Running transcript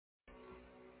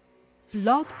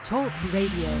Blog Talk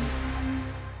Radio.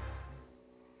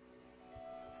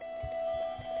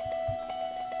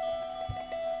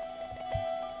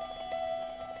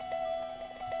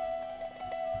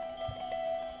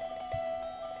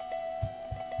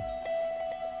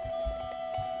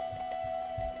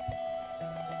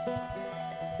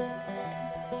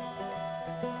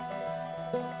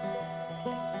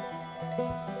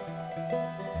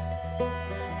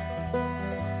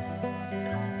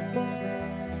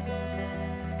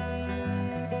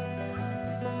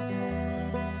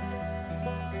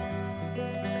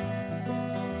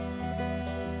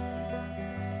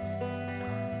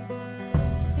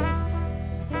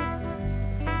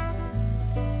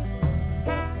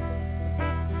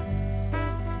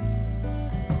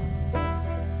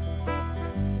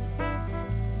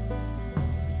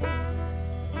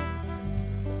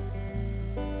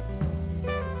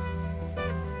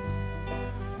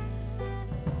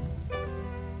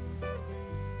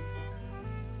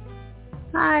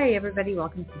 Hi, everybody.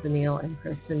 Welcome to the Neil and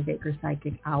Kristin Baker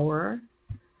Psychic Hour.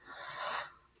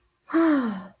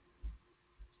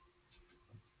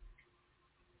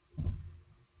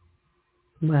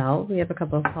 Well, we have a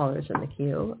couple of callers in the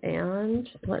queue, and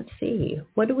let's see.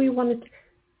 What do we want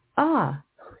to...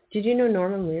 did you know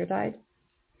Norman Lear died?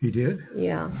 He did?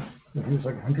 Yeah. He was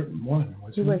like 101,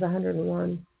 wasn't he? He was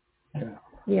 101. Yeah.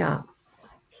 Yeah.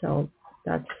 So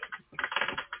that's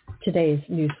today's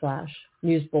news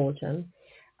bulletin.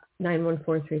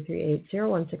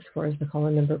 914-338-0164 is the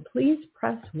call-in number. Please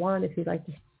press 1 if you'd like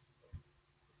to.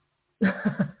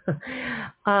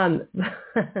 I'm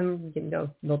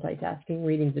multitasking,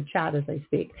 reading the chat as I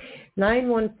speak.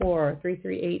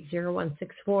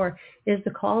 914-338-0164 is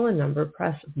the call-in number.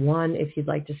 Press 1 if you'd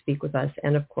like to speak with us.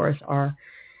 And, of course, our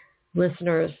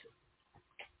listeners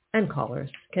and callers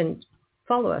can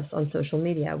follow us on social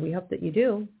media. We hope that you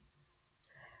do.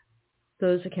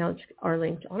 Those accounts are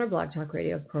linked on our Blog Talk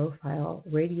Radio profile.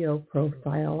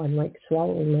 I'm like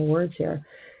swallowing my words here.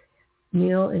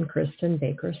 Neil and Kristin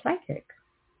Baker Psychic.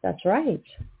 That's right.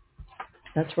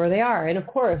 That's where they are. And, of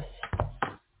course,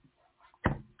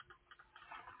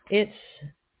 it's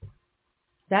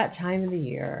that time of the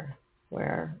year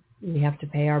where we have to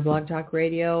pay our Blog Talk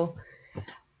Radio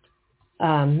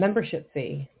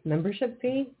subscription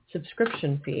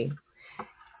fee,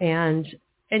 and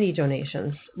any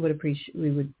donations we would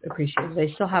appreciate.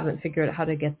 They still haven't figured out how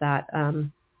to get that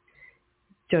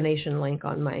donation link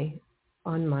on my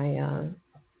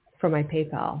for my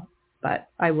PayPal, but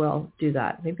I will do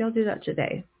that. Maybe I'll do that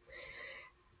today.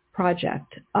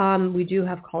 Project. We do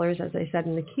have callers, as I said,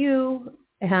 in the queue,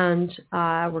 and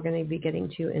we're going to be getting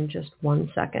to you in just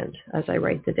 1 second as I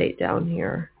write the date down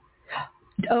here.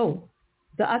 Oh,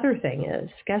 the other thing is,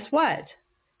 guess what?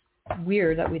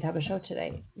 Weird that we'd have a show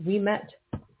today. We met,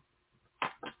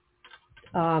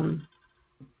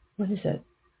 what is it?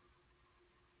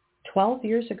 12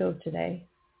 years ago today.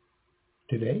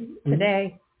 Today?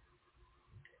 Today.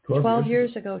 12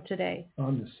 years ago today.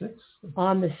 On the 6th?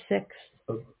 On the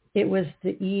 6th. It was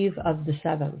the eve of the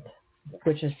 7th,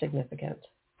 which is significant.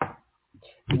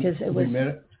 Because it was... We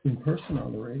met in person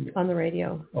on the radio. On the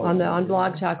radio. Oh, on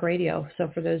Blog Talk Radio. So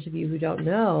for those of you who don't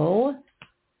know...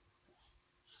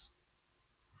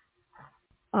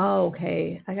 Oh,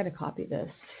 okay. I got to copy this.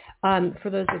 For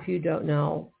those of you who don't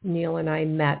know, Neil and I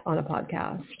met on a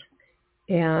podcast.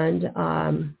 And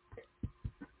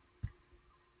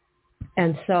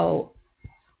so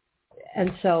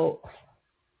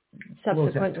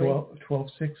subsequently...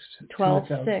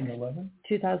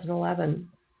 12/6/2011?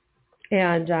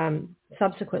 And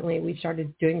subsequently, we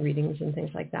started doing readings and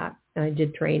things like that. And I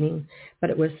did training, but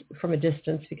it was from a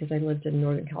distance because I lived in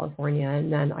Northern California.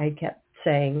 And then I kept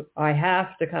saying, I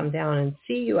have to come down and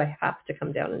see you. I have to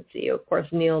come down and see you. Of course,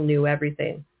 Neil knew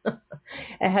everything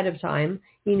ahead of time.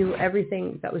 He knew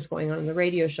everything that was going on in the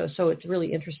radio show. So it's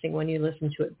really interesting when you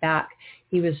listen to it back.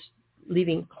 He was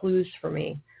leaving clues for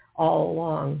me all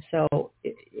along. So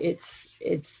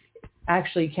it's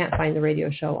actually, you can't find the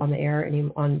radio show on the air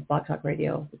anymore on Blog Talk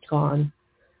Radio. It's gone.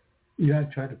 Yeah, I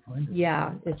tried to find it.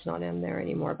 Yeah, it's not in there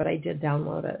anymore, but I did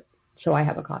download it. So I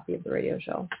have a copy of the radio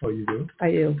show. Oh, you do?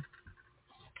 I do.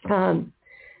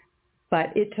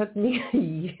 But it took me a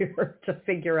year to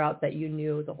figure out that you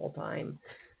knew the whole time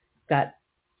that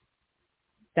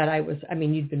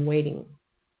you'd been waiting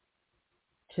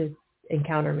to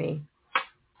encounter me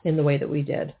in the way that we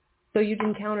did. So you'd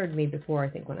encountered me before, I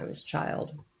think, when I was a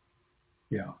child.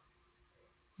 Yeah.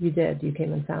 You did. You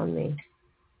came and found me.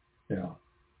 Yeah.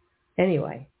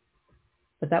 Anyway,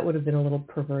 but that would have been a little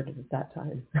perverted at that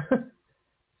time.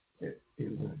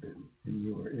 a little bit, and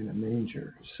you were in a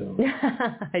manger. So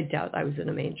I doubt I was in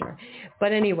a manger.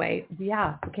 But anyway,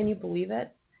 yeah, can you believe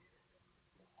it?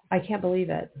 I can't believe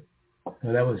it.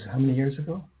 now that was how many years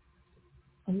ago?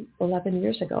 11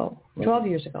 years ago. 12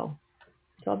 years ago.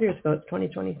 12 years ago. It's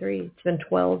 2023. It's been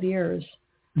 12 years.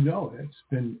 No, it's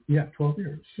been, 12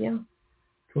 years. Yeah.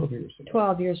 12 years ago.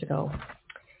 12 years ago.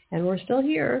 And we're still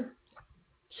here.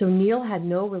 So Neil had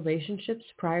no relationships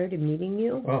prior to meeting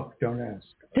you? Oh, don't ask.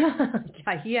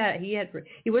 Yeah,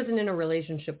 he wasn't in a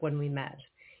relationship when we met.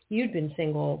 You'd been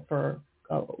single for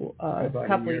a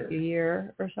couple of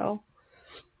year or so.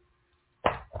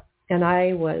 And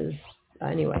I was,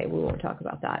 anyway, we won't talk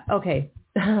about that. Okay.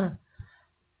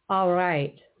 All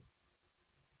right.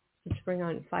 Let's bring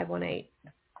on 518.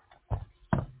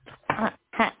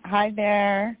 Hi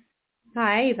there.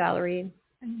 Hi, Valerie.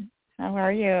 How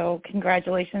are you?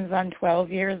 Congratulations on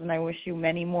 12 years, and I wish you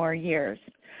many more years.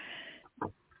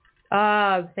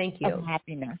 Thank you. Of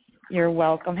happiness. You're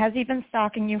welcome. Has he been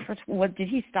stalking you what? Did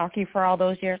he stalk you for all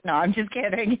those years? No, I'm just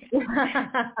kidding.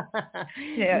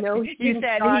 Yeah. No, you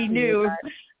said he knew.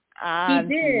 He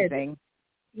did. Teasing.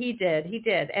 He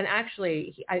did. And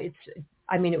actually,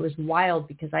 it was wild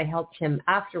because I helped him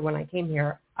after when I came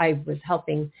here. I was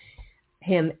helping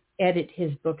him edit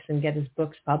his books and get his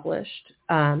books published.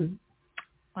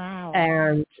 Wow.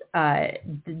 And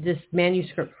this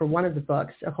manuscript for one of the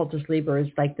books, Occultus Liber, is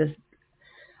like this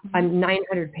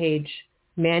 900-page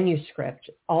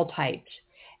manuscript, all typed.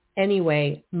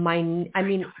 Anyway,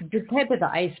 the tip of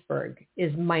the iceberg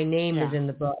is my name is in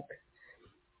the book.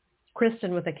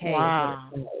 Kristin with a K. Wow.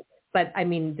 Is what it's called. But,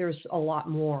 there's a lot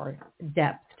more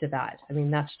depth to that.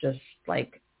 That's just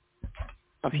like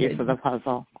a piece of the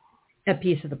puzzle. A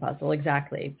piece of the puzzle,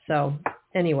 exactly. So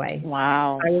anyway.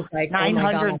 Wow. I was like,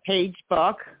 900-page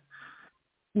book.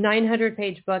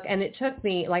 900-page book. And it took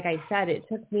me, like I said, a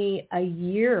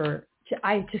year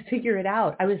to figure it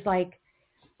out. I was like,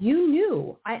 you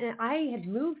knew. I had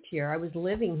moved here. I was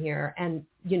living here. And,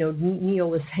 Neil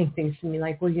was saying things to me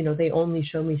like, well, they only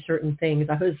show me certain things.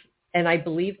 I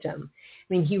believed him.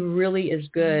 He really is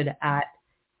good at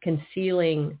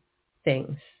concealing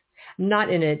things. Not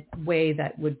in a way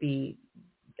that would be,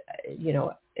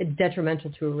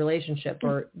 detrimental to a relationship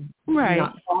or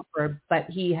not proper, but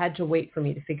he had to wait for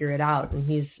me to figure it out, and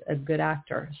he's a good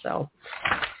actor. So,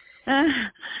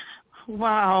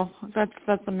 wow,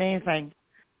 that's amazing.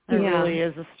 It really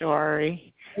is a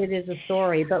story. It is a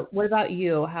story. But what about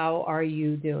you? How are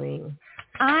you doing?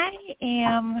 I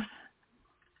am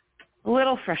a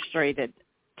little frustrated.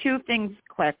 Two things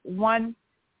quick. One,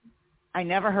 I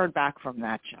never heard back from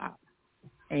that job.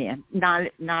 And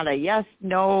not a yes,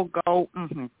 no, go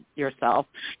yourself.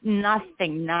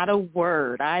 Nothing, not a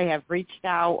word. I have reached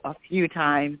out a few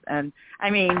times, and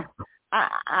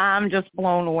I'm just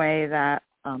blown away that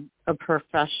a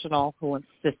professional who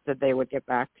insisted they would get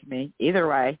back to me, either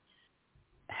way,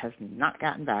 has not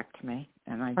gotten back to me.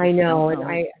 And I know, and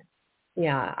I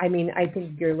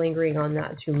think you're lingering on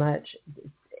that too much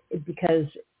because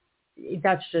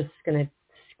that's just going to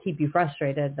keep you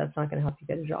frustrated. That's not going to help you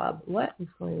get a job. What is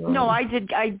going on? No, I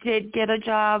did get a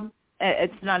job.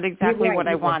 It's not exactly what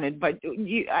I wanted, but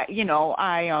you have to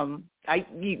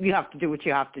do what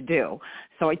you have to do.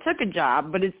 So I took a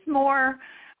job, but it's more,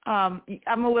 I'm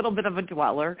a little bit of a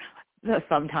dweller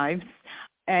sometimes,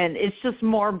 and it's just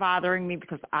more bothering me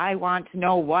because I want to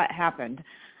know what happened.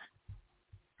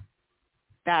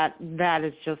 That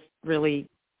is just really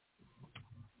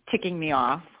ticking me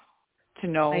off. To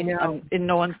know, in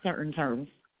no uncertain terms.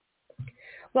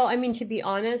 Well, to be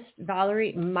honest,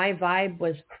 Valerie, my vibe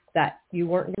was that you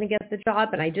weren't going to get the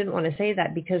job, and I didn't want to say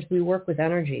that because we work with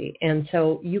energy, and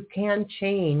so you can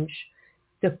change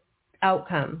the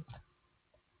outcome,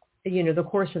 the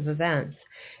course of events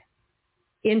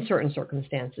in certain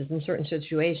circumstances, in certain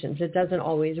situations. It doesn't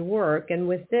always work, and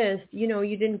with this, you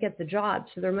didn't get the job,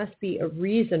 so there must be a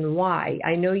reason why.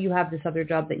 I know you have this other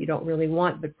job that you don't really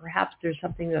want, but perhaps there's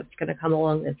something that's going to come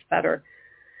along that's better.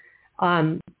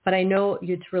 But I know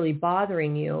it's really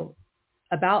bothering you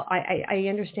about, I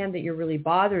understand that you're really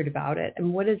bothered about it.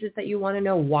 And what is it that you want to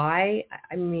know? Why?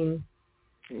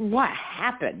 What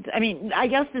happened? I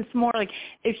guess it's more like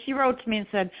if she wrote to me and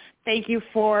said, thank you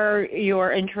for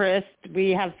your interest. We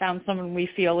have found someone we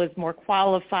feel is more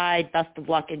qualified. Best of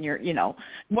luck in your,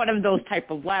 one of those type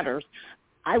of letters.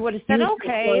 I would have said,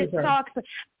 okay, it sucks.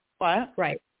 What?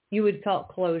 Right. You would felt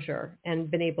closure and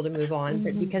been able to move on.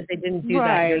 But because they didn't do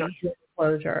that, you're not getting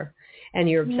closure and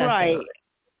you're obsessed. Right.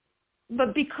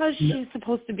 But because she's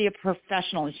supposed to be a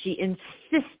professional and she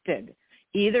insisted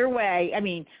either way,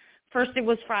 first it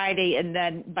was Friday, and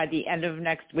then by the end of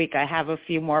next week I have a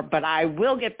few more, but I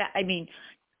will get back. I mean,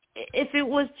 if it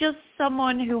was just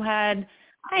someone who had,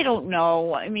 I don't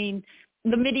know, I mean,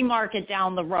 the mini market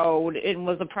down the road and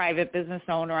was a private business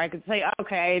owner, I could say,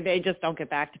 okay, they just don't get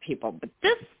back to people. But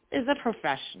this is a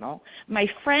professional. My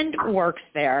friend works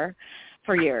there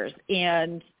for years,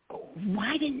 and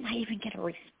why didn't I even get a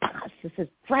response? This is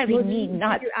driving me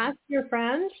nuts. Did you ask your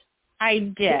friend?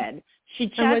 I did. She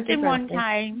checked in one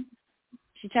time.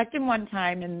 She checked in one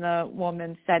time, and the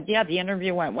woman said, yeah, the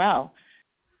interview went well.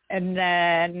 And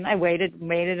then I waited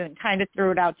and kind of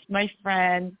threw it out to my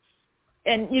friend.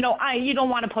 And, you don't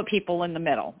want to put people in the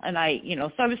middle. And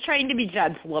so I was trying to be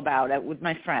gentle about it with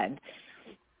my friend.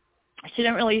 She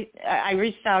didn't really, I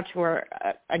reached out to her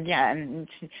again.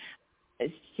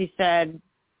 And she said,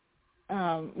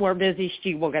 we're busy.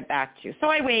 She will get back to you. So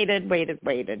I waited.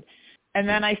 And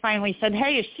then I finally said,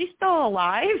 hey, is she still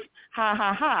alive? Ha,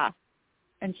 ha, ha.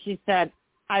 And she said,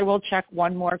 I will check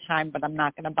one more time, but I'm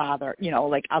not going to bother.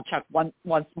 I'll check once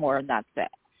more and that's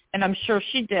it. And I'm sure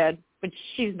she did, but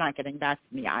she's not getting back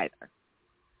to me either.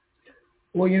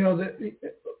 Well,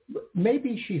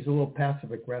 maybe she's a little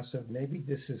passive aggressive. Maybe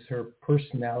this is her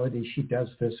personality. She does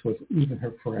this with even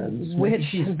her friends. Maybe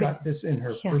she's got this in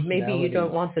her personality. Maybe you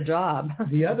don't want the job.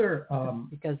 The other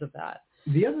because of that.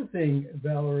 The other thing,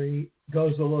 Valerie,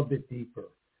 goes a little bit deeper.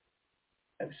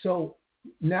 So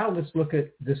now let's look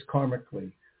at this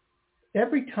karmically.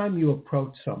 Every time you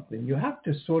approach something, you have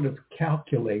to sort of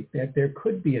calculate that there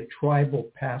could be a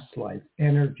tribal past life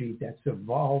energy that's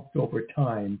evolved over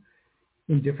time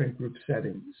in different group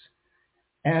settings.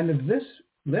 And if this,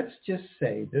 let's just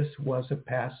say this was a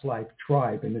past life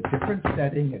tribe in a different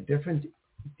setting, a different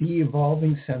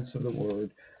de-evolving sense of the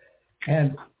word.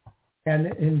 And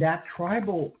in that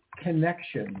tribal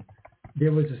connection,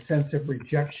 there was a sense of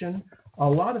rejection. A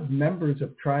lot of members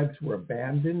of tribes were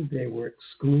abandoned. They were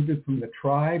excluded from the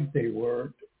tribe. They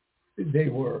were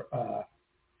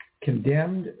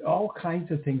condemned. All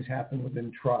kinds of things happen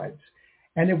within tribes.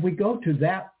 And if we go to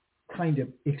that kind of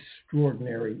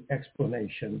extraordinary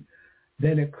explanation,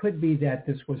 then it could be that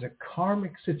this was a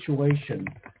karmic situation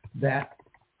that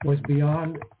was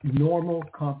beyond normal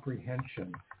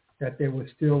comprehension, that there was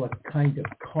still a kind of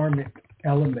karmic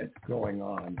element going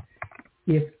on.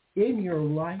 If in your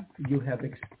life you have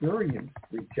experienced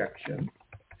rejection,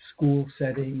 school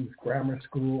settings, grammar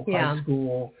school, high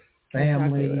school,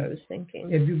 family, exactly what I was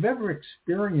thinking. If you've ever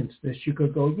experienced this, you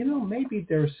could go, maybe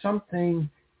there's something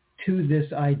to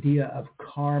this idea of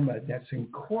karma that's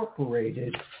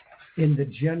incorporated in the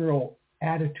general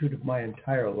attitude of my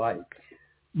entire life.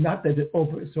 Not that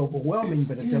it's overwhelming,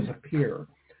 but it does appear.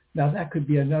 Now, that could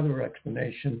be another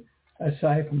explanation,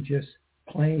 aside from just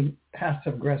plain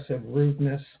passive-aggressive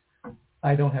rudeness.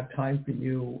 I don't have time for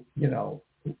you,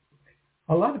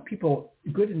 A lot of people,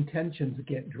 good intentions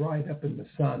get dried up in the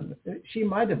sun. She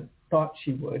might have thought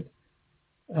she would,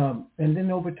 and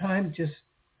then over time just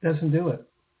doesn't do it.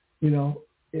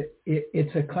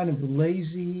 It's a kind of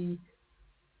lazy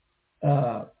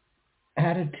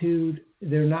attitude.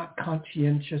 They're not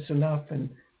conscientious enough, and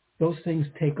those things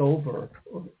take over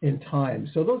in time.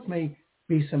 So those may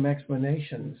be some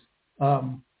explanations.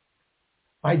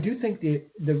 I do think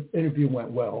the interview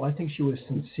went well. I think she was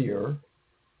sincere,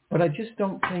 but I just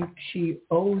don't think she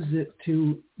owes it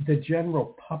to the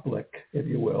general public, if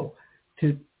you will,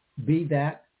 to be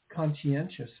that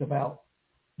conscientious about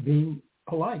being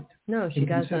polite. No, she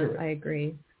doesn't. I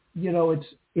agree.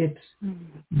 It's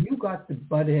you got the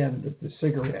butt end of the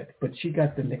cigarette, but she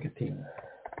got the nicotine.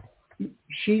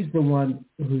 She's the one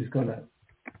who's going to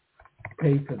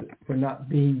pay for not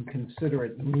being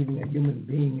considerate and leaving a human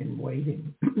being in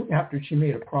waiting after she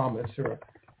made a promise or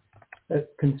a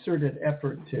concerted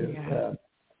effort to,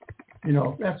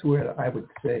 that's where I would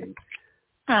say.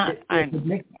 It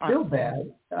makes you feel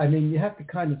bad. I mean, you have to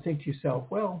kind of think to yourself,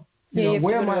 well,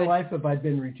 where in my life have I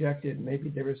been rejected? Maybe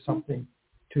there is something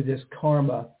to this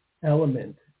karma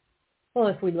element. Well,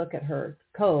 if we look at her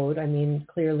code, I mean,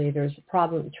 clearly there's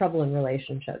trouble in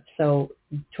relationships. So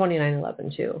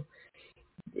 2911 too.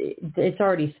 It's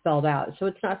already spelled out. So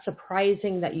it's not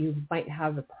surprising that you might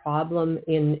have a problem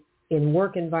in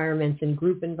work environments, in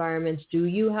group environments. Do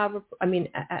you have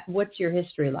what's your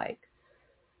history like?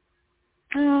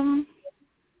 I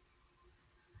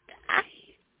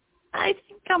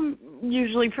think I'm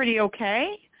usually pretty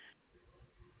okay.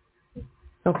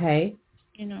 Okay.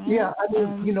 Yeah, I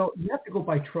mean, you have to go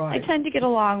by tribe. I tend to get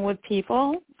along with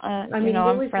people.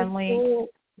 I'm friendly.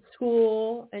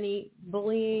 School, any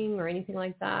bullying or anything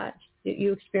like that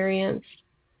you experienced?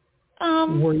 A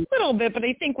little bit, but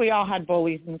I think we all had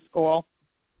bullies in school.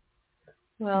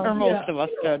 Well, or most of us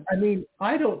did. I mean,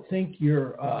 I don't think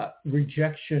your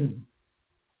rejection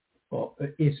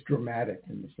is dramatic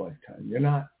in this lifetime. You're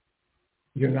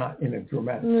not in a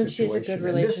dramatic situation. She has a good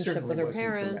relationship with her wasn't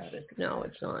parents. dramatic. No,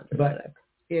 it's not But dramatic.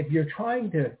 if you're trying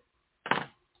to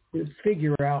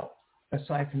figure out,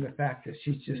 aside from the fact that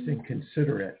she's just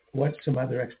inconsiderate, what some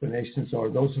other explanations are,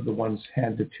 those are the ones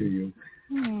handed to you.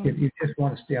 If you just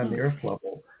want to stay on the earth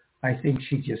level, I think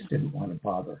she just didn't want to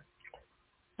bother.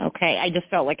 Okay, I just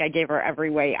felt like I gave her every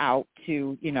way out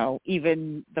to,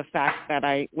 even the fact that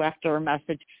I left her a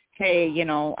message, hey,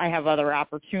 I have other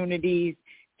opportunities.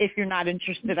 If you're not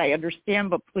interested, I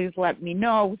understand, but please let me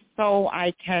know so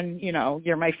I can,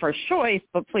 you're my first choice,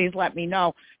 but please let me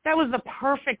know. That was the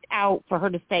perfect out for her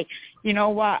to say, you know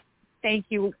what, thank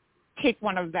you, take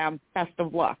one of them, best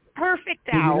of luck. Perfect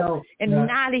out.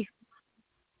 Not even...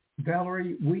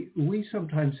 Valerie, we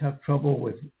sometimes have trouble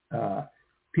with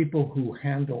people who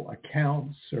handle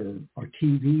accounts or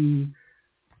TV,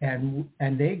 and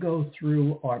they go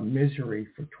through our misery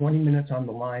for 20 minutes on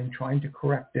the line trying to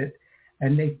correct it,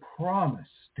 and they promise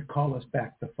to call us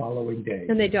back the following day.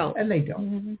 And they don't.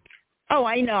 Mm-hmm. Oh,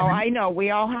 I know.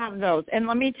 We all have those. And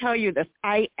let me tell you this.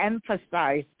 I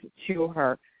emphasized to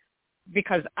her,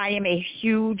 because I am a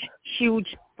huge,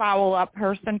 huge follow-up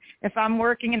person. If I'm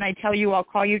working and I tell you I'll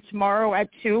call you tomorrow at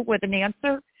 2 with an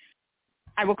answer,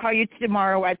 I will call you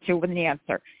tomorrow at 2 with an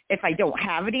answer. If I don't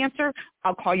have an answer,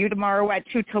 I'll call you tomorrow at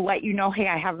 2 to let you know, hey,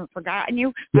 I haven't forgotten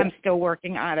you. Yeah. I'm still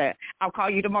working on it. I'll call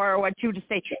you tomorrow at 2 to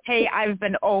say, hey, I've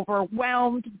been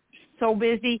overwhelmed, so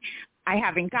busy. I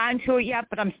haven't gotten to it yet,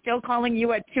 but I'm still calling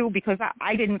you at 2 because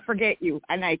I didn't forget you.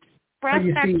 And I expressed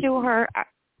that to her.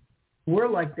 We're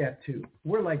like that too.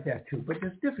 But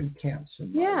there's different camps in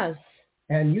life. Yes.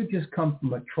 And you just come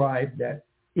from a tribe that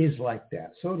is like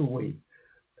that. So do we.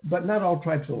 But not all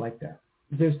tribes are like that.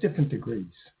 There's different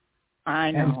degrees.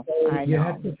 I know. And so you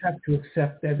have to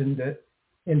accept that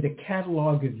in the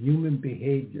catalog of human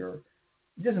behavior,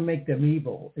 it doesn't make them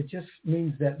evil. It just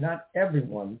means that not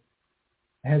everyone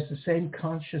has the same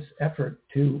conscious effort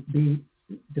to be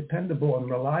dependable and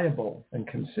reliable and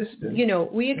consistent.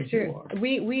 We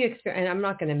experience, and I'm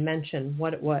not going to mention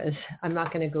what it was. I'm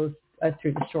not going to go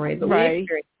through the story, but we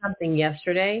experienced something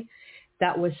yesterday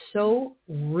that was so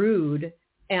rude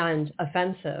and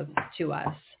offensive to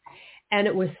us. And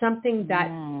it was something that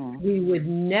we would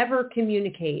never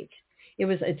communicate. It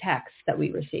was a text that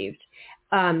we received.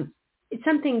 It's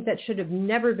something that should have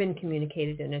never been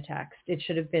communicated in a text. It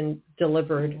should have been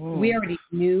delivered. We already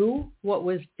knew what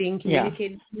was being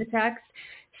communicated in the text,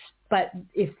 but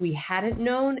if we hadn't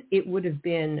known, it would have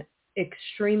been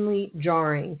extremely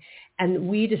jarring. And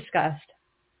we discussed,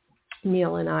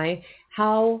 Neil and I,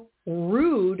 how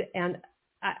rude and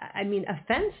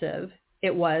offensive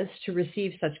it was to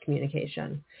receive such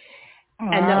communication.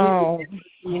 And that we would never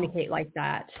communicate like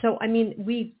that. So,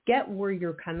 we get where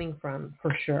you're coming from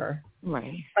for sure.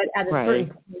 Right. But at a certain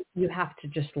point, you have to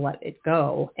just let it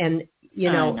go. And,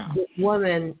 this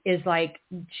woman is like,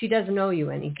 she doesn't owe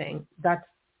you anything. That's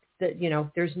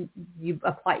you're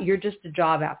just a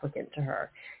job applicant to her.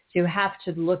 So you have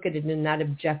to look at it in that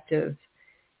objective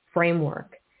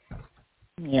framework.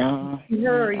 Yeah.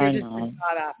 You're just a job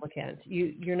applicant.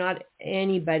 You're not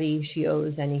anybody she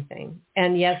owes anything.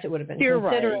 And yes, it would have been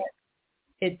considerate.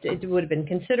 Right. It would have been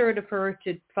considerate of her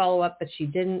to follow up, but she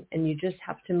didn't, and you just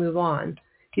have to move on.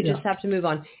 You just have to move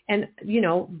on. And,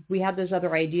 we have those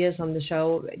other ideas on the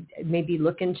show. Maybe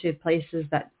look into places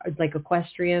that are like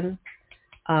equestrian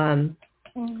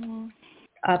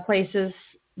places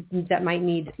that might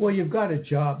need. Well, you've got a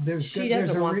job. She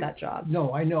doesn't want that job.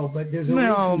 No, I know, but there's a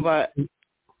reason.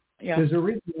 There's a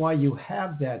reason why you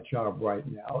have that job right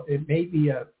now. It may be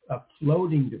a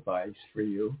floating device for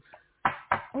you.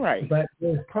 Right. But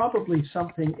there's probably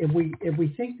something, if we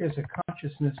think there's a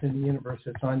consciousness in the universe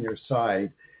that's on your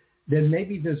side, then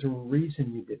maybe there's a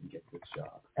reason you didn't get this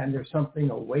job. And there's something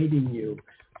awaiting you.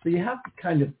 So you have to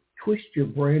kind of twist your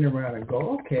brain around and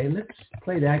go, okay, let's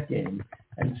play that game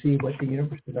and see what the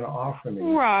universe is going to offer me.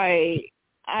 Right.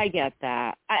 I get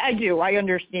that. I do. I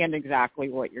understand exactly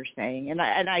what you're saying. And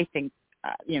I think,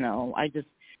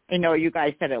 I know you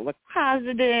guys said it looked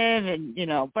positive and,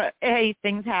 but hey,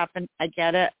 things happen. I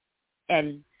get it.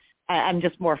 And I'm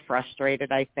just more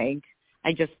frustrated, I think.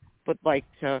 I just would like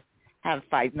to have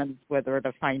 5 minutes with her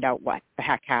to find out what the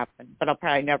heck happened, but I'll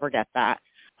probably never get that.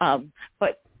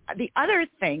 But the other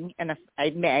thing, and if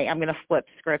I may, I'm going to flip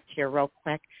script here real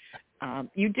quick.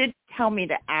 You did tell me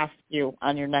to ask you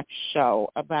on your next show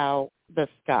about this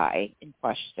guy in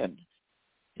question.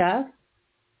 Jeff?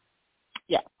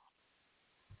 Yeah.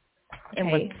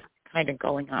 And what's kind of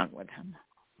going on with him.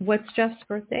 What's Jeff's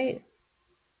birthday?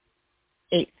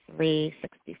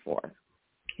 8364.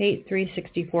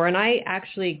 8364. And I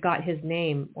actually got his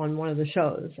name on one of the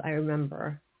shows, I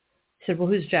remember. I said, well,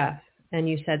 who's Jeff? And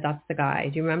you said, that's the guy.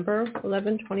 Do you remember?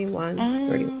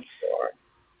 11/21/34.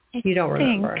 You don't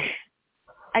remember.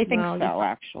 I think so,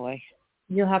 actually.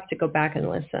 You'll have to go back and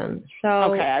listen. So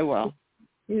okay, I will.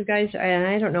 You guys, and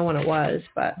I don't know when it was,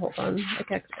 but hold on. I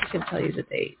can tell you the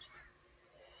date.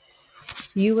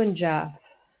 You and Jeff.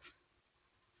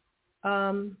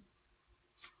 I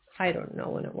don't know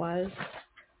when it was.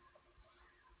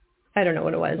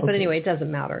 Okay. But anyway, it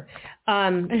doesn't matter.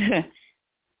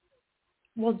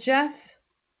 Well, Jeff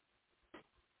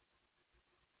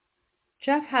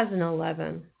has an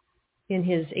 11 in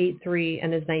his 8-3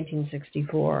 and his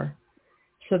 1964.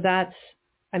 So that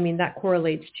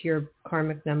correlates to your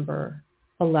karmic number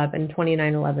 11,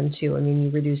 2911 too. I mean, you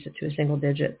reduce it to a single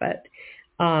digit, but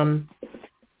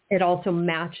it also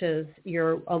matches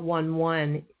your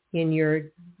 1-1 in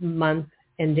your month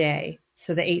and day.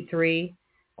 So the 8-3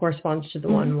 corresponds to the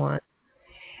 1-1.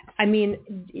 I mean,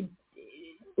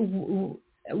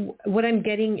 what I'm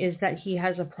getting is that he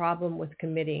has a problem with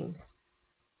committing.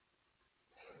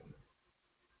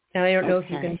 And I don't know if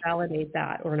you can validate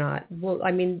that or not. Well,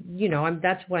 I mean,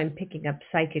 that's what I'm picking up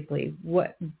psychically.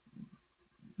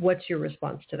 What's your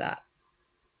response to that?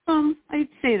 I'd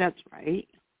say that's right.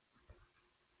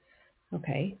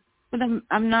 Okay. But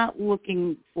I'm not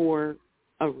looking for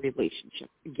a relationship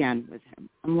again with him.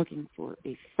 I'm looking for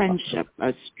a friendship,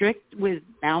 a strict with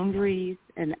boundaries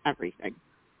and everything.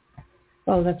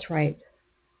 Oh, that's right.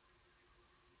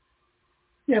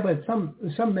 Yeah, but some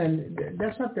men,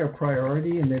 that's not their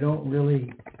priority, and they don't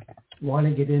really want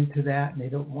to get into that, and they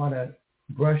don't want to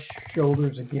brush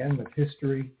shoulders again with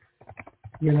history.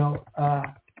 Not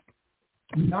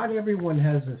everyone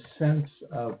has a sense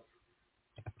of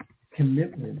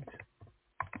commitment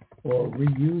or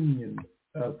reunion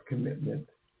of commitment.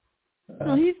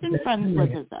 Well, he's been friends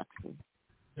with his exes.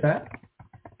 That?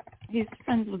 He's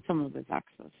friends with some of his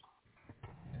exes.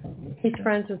 He's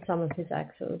friends with some of his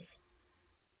exes.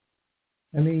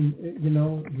 I mean,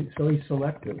 so he's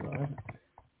selective.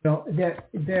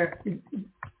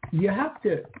 You have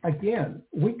to, again,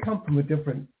 we come from a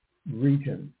different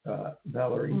region,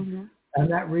 Valerie, and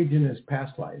that region is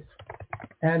past life.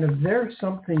 And if there's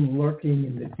something lurking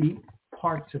in the deep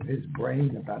parts of his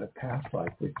brain about a past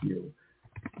life with you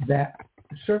that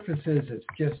surfaces as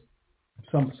just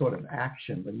some sort of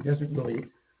action, but he doesn't really,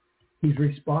 he's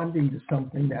responding to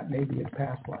something that may be a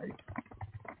past life.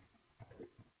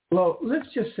 Well, let's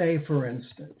say, for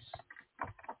instance,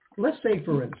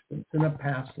 in a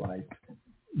past life,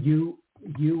 you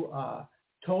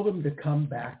told him to come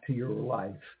back to your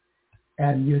life,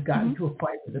 and you got into a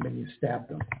fight with him, and you stabbed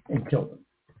him and killed him.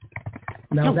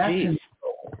 Now, that's in the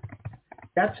soul.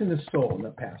 That's in the soul in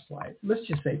the past life. Let's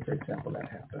just say, for example, that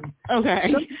happened.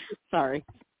 Okay. Sorry.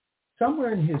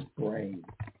 Somewhere in his brain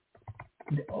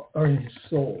or in his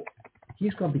soul,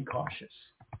 he's going to be cautious.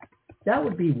 That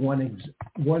would be one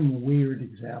weird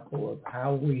example of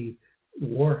how we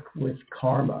work with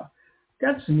karma.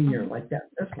 Doesn't mean you're like that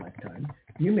in this lifetime.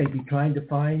 You may be trying to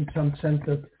find some sense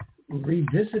of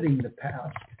revisiting the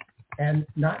past and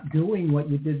not doing what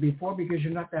you did before because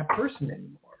you're not that person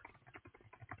anymore.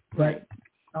 But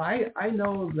I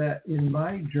know that in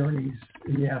my journeys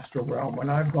in the astral realm, when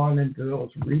I've gone into those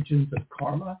regions of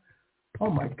karma, oh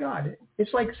my God,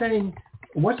 it's like saying,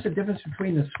 what's the difference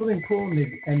between the swimming pool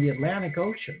and the Atlantic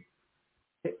Ocean?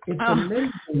 It's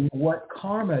amazing what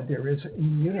karma there is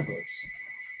in the universe.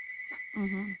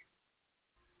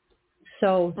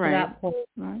 So to that point,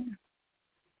 well,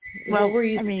 what were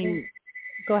you? I mean,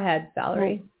 go ahead,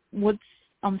 Valerie. What's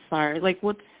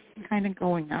kind of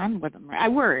going on with him? I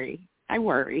worry.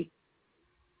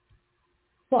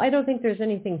 Well, I don't think there's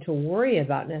anything to worry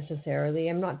about necessarily.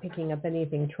 I'm not picking up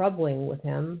anything troubling with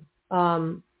him.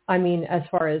 I mean, as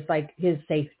far as like his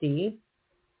safety,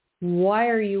 why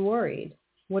are you worried?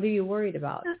 What are you worried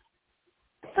about?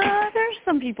 There's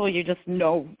some people you just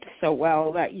know so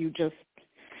well that you just,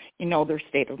 their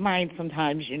state of mind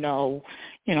sometimes,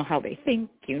 how they think,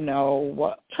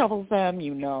 what troubles them,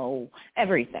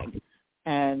 everything.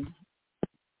 And,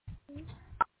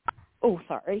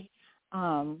 sorry.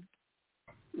 I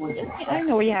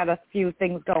know he had a few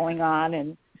things going on,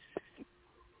 and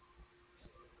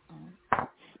that's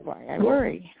why I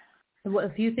worry. Well,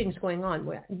 a few things going on.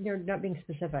 You're not being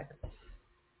specific.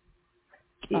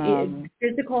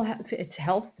 Physical, it's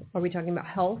health. Are we talking about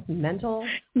health, mental?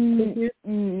 No.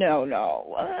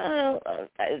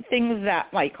 Things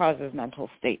that might cause his mental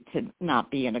state to not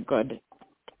be in a good,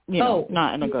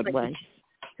 not in a good way.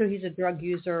 So he's a drug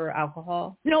user or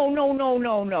alcohol? No,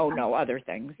 other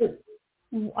things.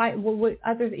 what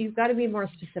other, you've got to be more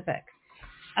specific.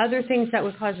 Other things that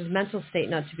would cause his mental state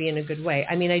not to be in a good way.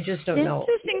 I mean, I just don't know.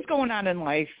 There's things going on in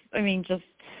life. I mean, just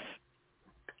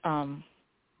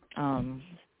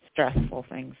stressful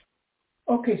things.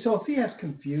 Okay, so if he has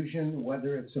confusion,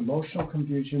 whether it's emotional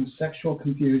confusion, sexual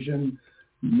confusion,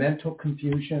 mental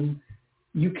confusion,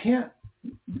 you can't,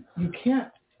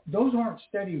 those aren't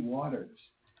steady waters.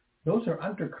 Those are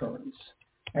undercurrents.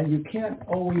 And you can't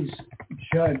always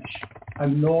judge a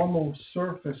normal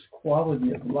surface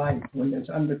quality of life when there's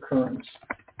undercurrents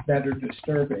that are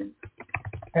disturbing.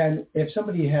 And if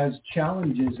somebody has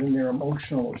challenges in their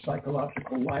emotional or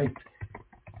psychological life,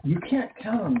 you can't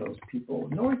count on those people,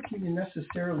 nor can you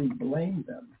necessarily blame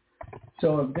them.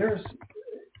 So if there's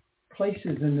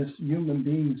places in this human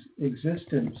being's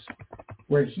existence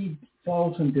where he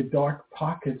falls into dark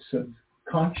pockets of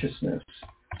consciousness,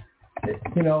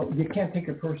 you can't take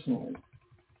it personally.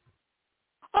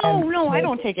 Oh, no, I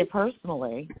don't take it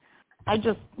personally. I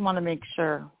just want to make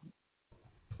sure,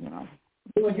 Well,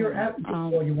 you want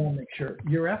to make sure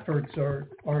your efforts are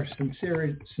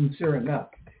sincere enough.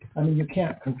 I mean, you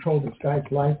can't control this guy's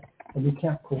life, and you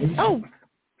can't police him.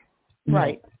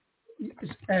 Right.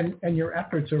 And your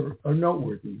efforts are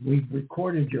noteworthy. We've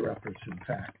recorded your efforts, in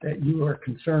fact, that you are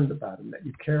concerned about him, that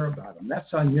you care about him.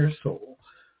 That's on your soul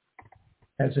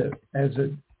as a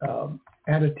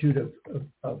attitude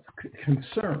of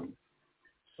concern.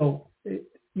 So,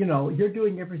 you're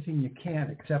doing everything you can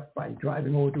except by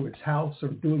driving over to his house or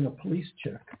doing a police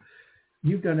check.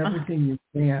 You've done everything you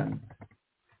can.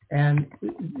 And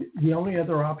the only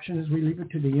other option is we leave it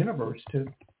to the universe to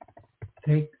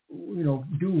take,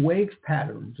 do wave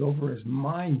patterns over his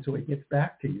mind so he gets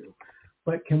back to you.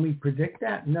 But can we predict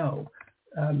that? No.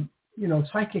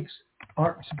 Psychics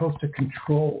aren't supposed to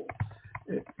control.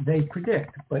 They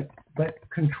predict, but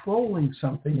controlling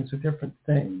something is a different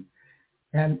thing.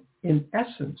 And in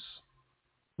essence,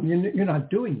 you're not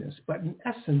doing this, but in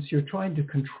essence, you're trying to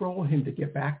control him to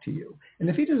get back to you. And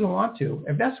if he doesn't want to,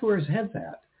 if that's where his head's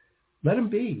at, let him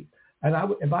be. And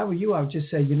if I were you, I would just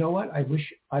say, you know what? I wish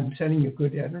I'm sending you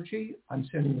good energy. I'm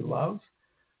sending you love.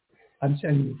 I'm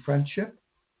sending you friendship.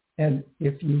 And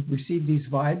if you receive these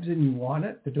vibes and you want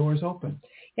it, the door's open.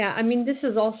 Yeah, I mean, this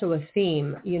is also a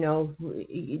theme, you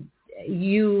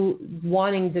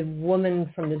wanting the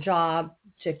woman from the job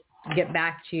to get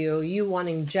back to you, you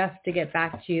wanting Jeff to get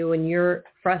back to you, and you're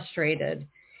frustrated,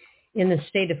 in the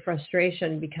state of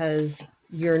frustration because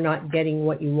you're not getting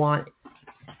what you want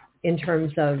in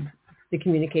terms of the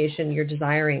communication you're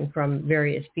desiring from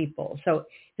various people. So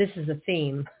this is a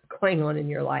theme going on in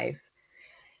your life.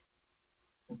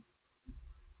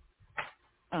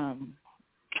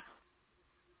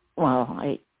 Well,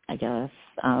 I guess.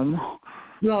 No,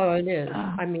 it is.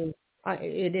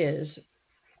 It is.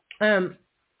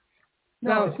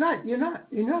 No, it's not. You're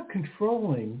not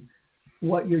controlling.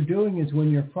 What you're doing is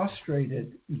when you're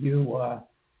frustrated,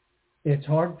 it's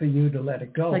hard for you to let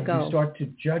it go. You start to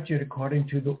judge it according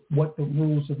to what the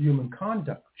rules of human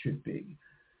conduct should be,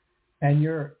 and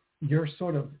you're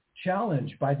sort of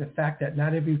challenged by the fact that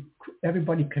not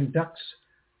everybody conducts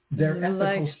their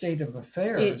ethical state of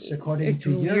affairs according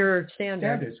to your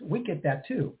standards. We get that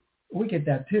too.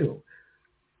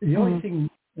 The only thing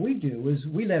we do is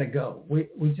we let it go. We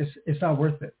just, it's not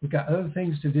worth it. We've got other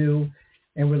things to do,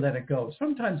 and we let it go.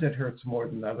 Sometimes it hurts more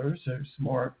than others. It's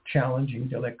more challenging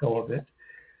to let go of it.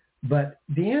 But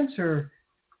the answer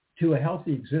to a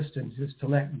healthy existence is to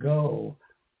let go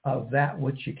of that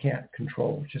which you can't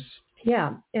control.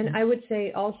 Yeah, and I would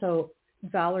say also,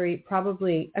 Valerie,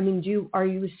 probably, are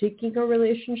you seeking a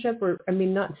relationship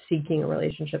not seeking a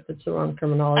relationship, that's the wrong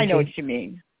terminology. I know what you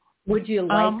mean. Would you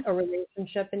like a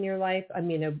relationship in your life?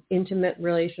 An intimate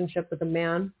relationship with a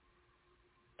man?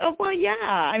 Oh, well, yeah.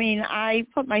 I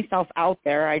put myself out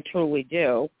there. I truly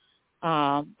do.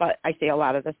 But I see a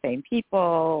lot of the same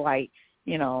people.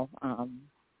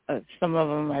 Some of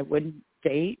them I wouldn't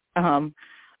date. Some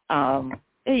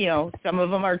of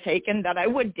them are taken that I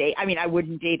would date. I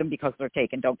wouldn't date them because they're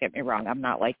taken. Don't get me wrong. I'm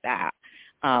not like that.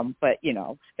 But,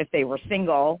 if they were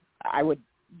single, I would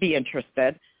be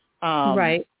interested.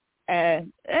 Right.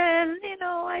 And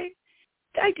I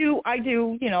do,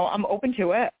 I'm open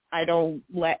to it. I don't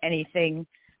let anything,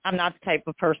 I'm not the type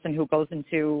of person who goes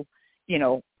into,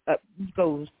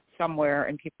 goes somewhere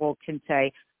and people can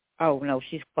say, oh, no,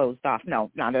 she's closed off.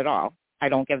 No, not at all. I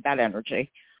don't give that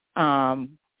energy.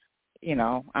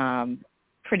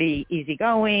 Pretty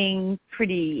easygoing,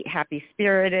 pretty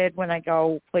happy-spirited when I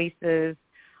go places.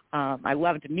 I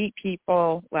love to meet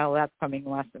people. Well, that's coming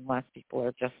less and less.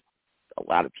 A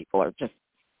lot of people are just,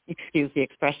 excuse the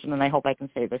expression, and I hope I can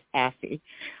say this assy.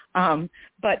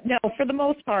 But no, for the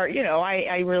most part,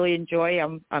 I really enjoy.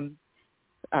 I'm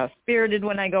spirited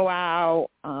when I go out.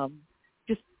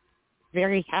 Just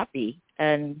very happy,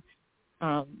 and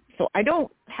so I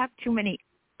don't have too many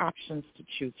options to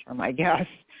choose from, I guess.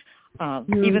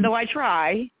 Even though I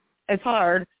try, it's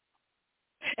hard,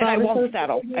 and I won't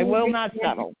settle. I will not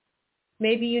settle.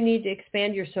 Maybe you need to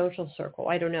expand your social circle.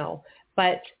 I don't know,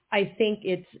 but I think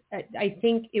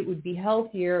it would be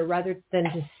healthier rather than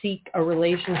to seek a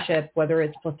relationship, whether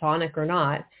it's platonic or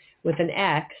not, with an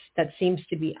ex that seems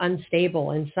to be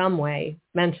unstable in some way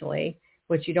mentally,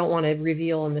 which you don't want to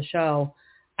reveal in the show.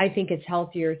 I think it's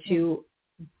healthier to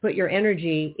put your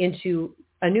energy into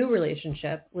a new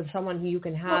relationship with someone who you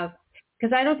can have,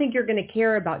 because I don't think you're going to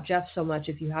care about Jeff so much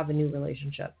if you have a new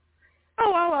relationship.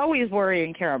 Oh, I'll always worry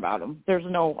and care about him.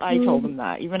 I told him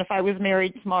that. Even if I was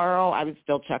married tomorrow, I would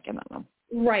still check in on him.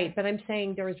 Right, but I'm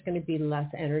saying there is going to be less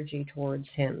energy towards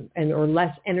him, or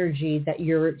less energy that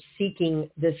you're seeking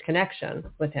this connection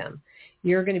with him.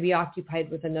 You're going to be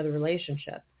occupied with another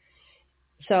relationship.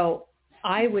 So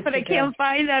I would But I can't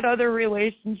find that other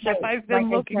relationship. Right, I've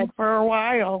been looking for a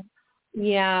while.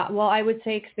 Yeah, well, I would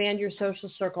say expand your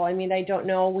social circle. I mean, I don't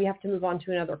know. We have to move on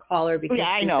to another caller because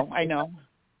I know.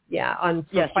 Yeah, for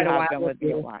yes, quite you a have while. been with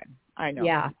me a while. I know.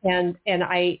 Yeah, and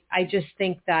I just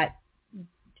think that,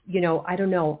 I don't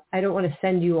know. I don't want to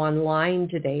send you online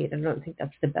to date. I don't think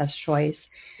that's the best choice.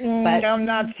 But I'm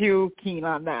not too keen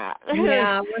on that.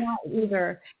 Yeah, we're not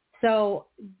either. So,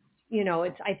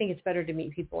 I think it's better to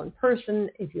meet people in person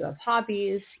if you have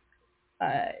hobbies.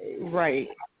 Right.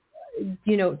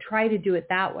 Try to do it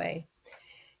that way.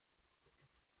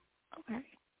 Okay.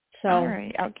 So, all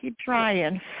right, I'll keep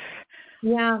trying.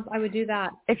 Yeah, I would do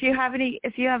that. If you have any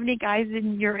guys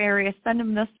in your area, send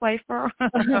them this way for.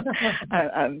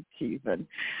 I'm teasing.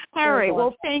 All right.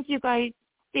 Well, thank you guys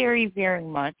very, very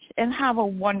much, and have a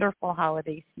wonderful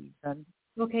holiday season.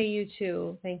 Okay, you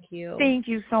too. Thank you. Thank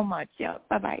you so much. Yeah.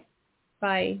 Bye-bye.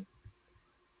 Bye.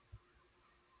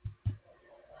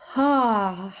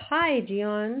 Hi,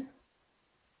 Dion.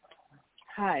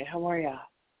 Hi, how are ya?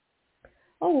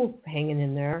 Oh, hanging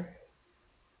in there.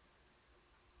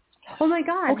 Oh, my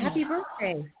God. Okay. Happy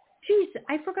birthday. Jeez,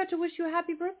 I forgot to wish you a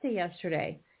happy birthday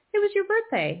yesterday. It was your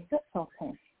birthday. That's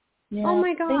okay. Yeah, oh,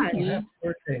 my God. Thank you. Happy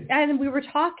birthday. And we were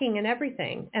talking and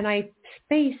everything, and I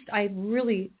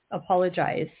really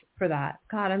apologize for that.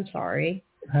 God, I'm sorry.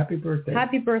 Happy birthday.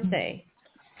 Happy birthday.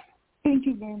 Thank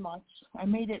you very much. I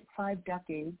made it 5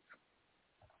 decades.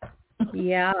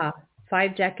 Yeah,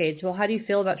 5 decades. Well, how do you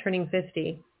feel about turning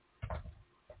 50?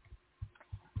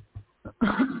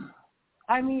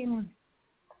 I mean,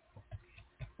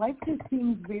 life just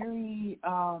seems very,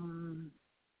 I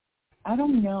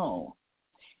don't know.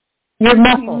 You're it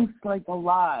muffled. seems like a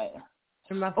lot.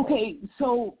 You're muffled. Okay,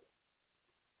 so,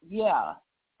 yeah.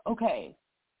 Okay,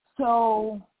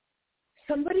 so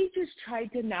somebody just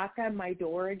tried to knock on my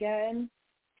door again,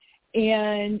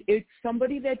 and it's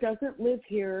somebody that doesn't live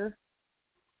here,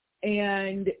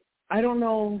 and I don't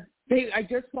know. I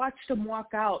just watched them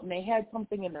walk out, and they had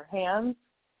something in their hands.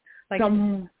 I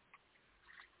don't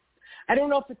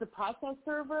know if it's a process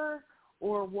server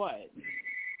or what.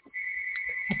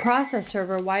 A process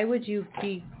server? Why would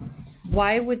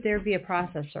there be a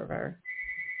process server?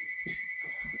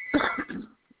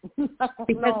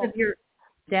 Because of your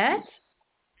debt?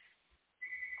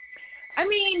 I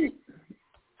mean,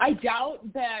 I doubt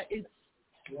that it's,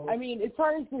 as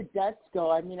far as the debts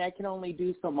go, I can only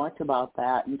do so much about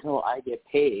that until I get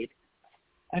paid.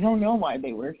 I don't know why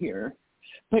they were here.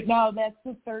 But now that's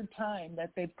the 3rd time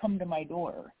that they've come to my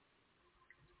door.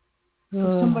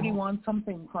 So somebody wants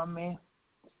something from me.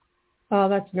 Oh,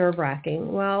 that's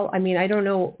nerve-wracking. Well, I don't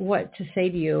know what to say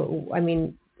to you.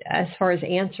 As far as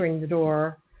answering the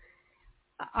door,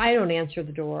 I don't answer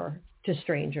the door to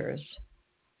strangers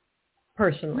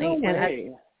personally. No way. And as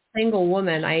a single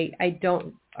woman, I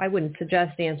wouldn't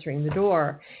suggest answering the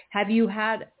door. Has it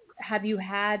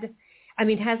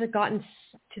gotten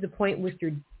to the point with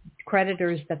your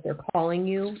creditors that they're calling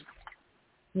you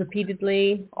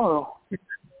repeitedly? Oh,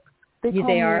 they call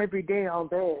me every day, all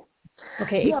day.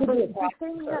 Okay. Yeah, but the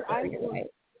thing that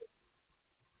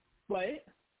What?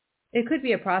 It could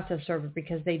be a process server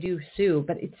because they do sue,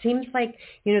 but it seems like,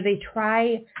 they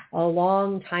try a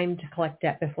long time to collect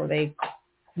debt before they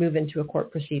move into a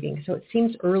court proceeding. So it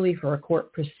seems early for a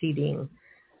court proceeding.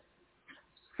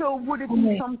 So would it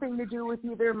be something to do with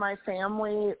either my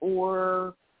family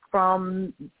or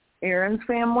from Aaron's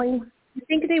family? I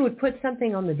think they would put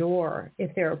something on the door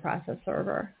if they're a process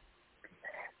server.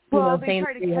 Well, they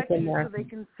try to catch you so they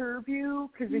can serve you,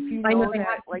 because if you know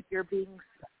that, like, you're being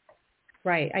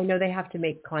Right. I know they have to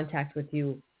make contact with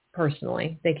you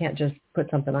personally. They can't just put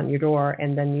something on your door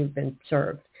and then you've been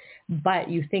served. But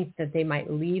you think that they might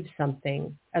leave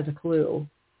something as a clue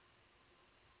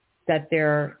that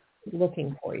they're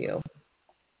looking for you.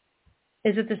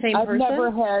 Is it the same person?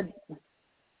 Never had.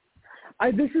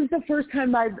 This is the first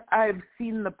time I've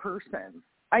seen the person.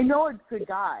 I know it's a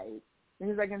guy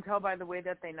because I can tell by the way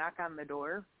that they knock on the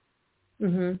door.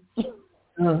 Mm-hmm.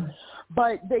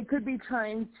 But they could be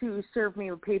trying to serve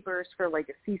me with papers for like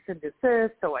a cease and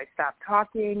desist, so I stop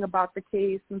talking about the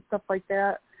case and stuff like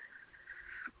that.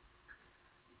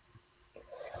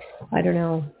 I don't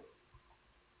know.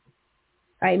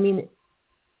 I mean,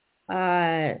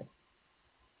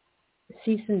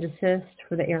 cease and desist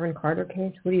for the Aaron Carter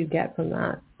case. What do you get from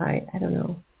that? I don't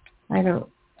know.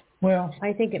 Well,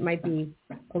 I think it might be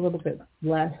a little bit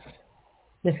less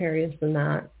nefarious than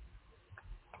that.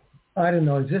 I don't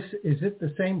know. Is it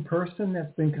the same person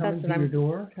that's been coming to your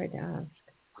door? I tried to ask.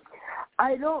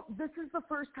 I don't. This is the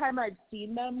first time I've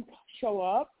seen them show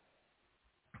up,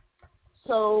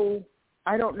 so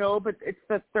I don't know. But it's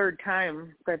the third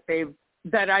time that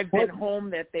I've been home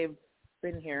that they've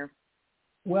been here.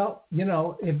 Well,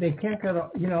 if they can't get, as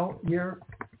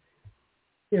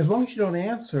long as you don't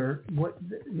answer,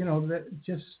 that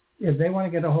if they want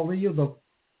to get a hold of you,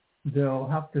 they'll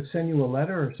have to send you a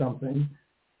letter or something.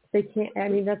 They can't. I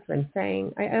mean, that's what I'm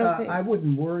saying. I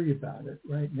wouldn't worry about it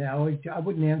right now. I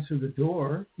wouldn't answer the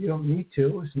door. You don't need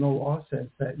to. There's no law says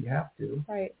that you have to.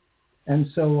 Right.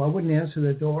 And so I wouldn't answer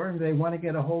the door. If they want to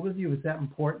get a hold of you, is that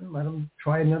important? Let them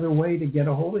try another way to get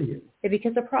a hold of you. Yeah,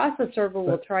 because the process server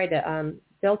will try to.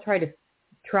 They'll try to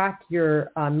track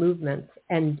your movements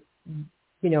and,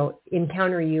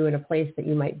 encounter you in a place that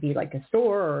you might be like a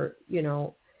store or,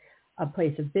 a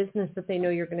place of business that they know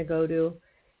you're going to go to.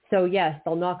 So yes,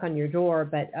 they'll knock on your door,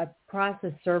 but a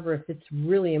process server, if it's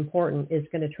really important, is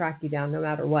going to track you down no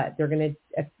matter what. They're going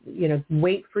to,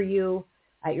 wait for you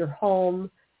at your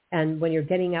home. And when you're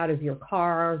getting out of your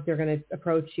car, they're going to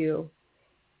approach you.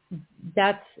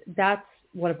 That's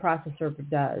what a process server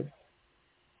does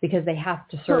because they have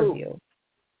to serve you.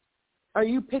 Are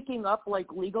you picking up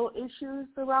like legal issues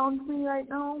around me right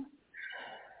now?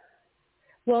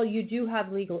 Well, you do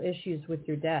have legal issues with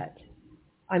your debt.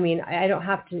 I mean, I don't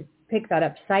have to pick that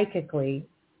up psychically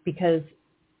because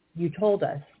you told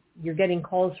us you're getting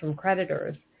calls from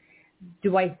creditors.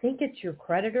 Do I think it's your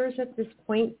creditors at this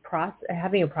point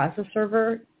having a process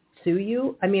server sue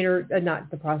you? I mean, or not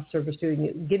the process server suing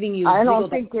you, giving you I don't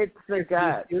think it's the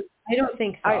debt. I don't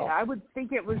think so. I would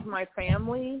think it was my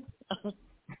family.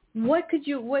 What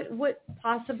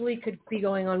possibly could be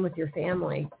going on with your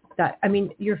family?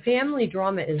 Your family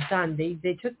drama is done.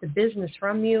 They took the business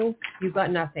from you. You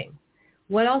got nothing.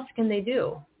 What else can they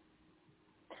do?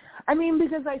 I mean,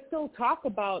 because I still talk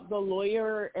about the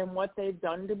lawyer and what they've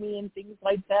done to me and things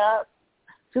like that,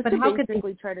 just to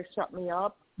basically try to shut me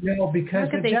up. No, because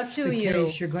if that's the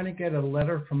case, you're going to get a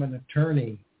letter from an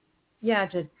attorney. Yeah,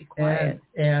 just be quiet.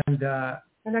 And they're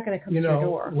not going to come to your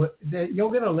door. You'll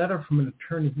get a letter from an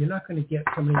attorney. You're not going to get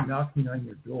somebody knocking on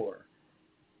your door.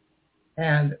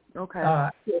 And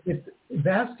if it's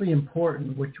vastly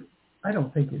important, which I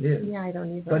don't think it is. Yeah, I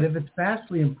don't either. But if it's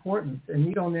vastly important and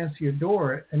you don't answer your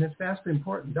door and it's vastly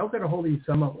important, they'll get a hold of you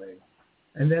some way.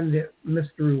 And then the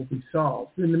mystery will be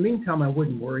solved. In the meantime, I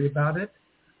wouldn't worry about it.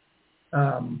 They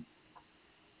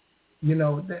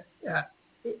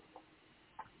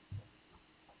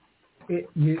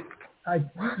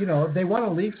want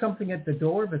to leave something at the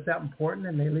door, if it's that important,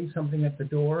 and they leave something at the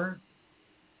door.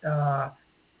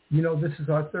 This is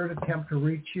our third attempt to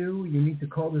reach you. You need to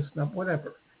call this number,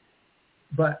 whatever.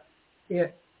 But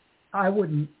I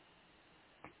wouldn't.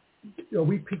 Are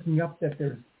we picking up that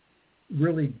there's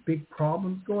really big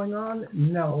problems going on?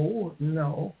 No.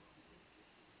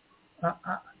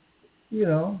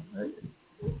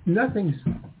 Nothing's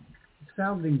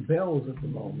sounding bells at the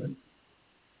moment.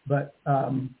 But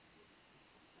and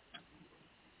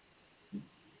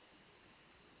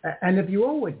if you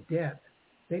owe a debt,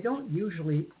 they don't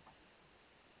usually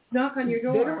knock on your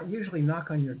door. They don't usually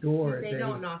knock on your door. They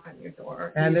don't knock on your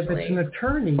door. And usually. If it's an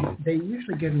attorney, they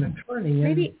usually get an attorney.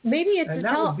 Maybe it's and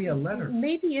that would be a letter.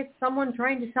 Maybe it's someone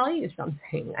trying to sell you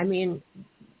something. I mean,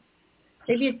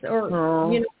 maybe it's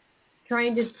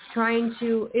trying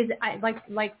to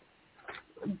like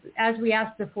as we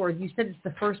asked before. You said it's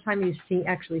the first time you've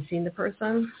actually seen the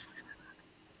person.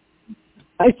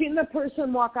 I've seen the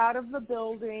person walk out of the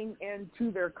building and to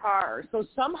their car. So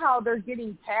somehow they're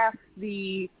getting past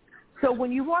so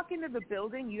when you walk into the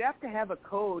building, you have to have a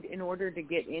code in order to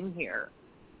get in here.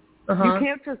 You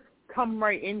can't just come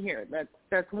right in here.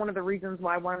 That's one of the reasons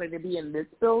why I wanted to be in this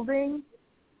building,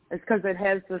 is because it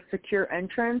has the secure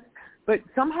entrance. But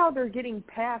somehow they're getting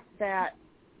past that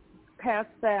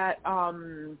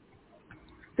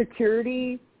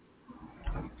security.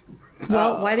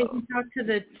 Well, why didn't you talk to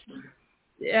the?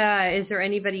 Is there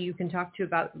anybody you can talk to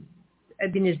about? I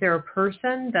mean, is there a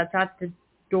person that's at the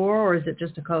door, or is it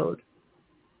just a code?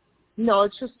 No,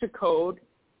 it's just a code.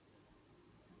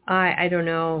 I don't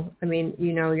know. I mean,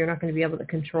 you're not going to be able to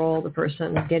control the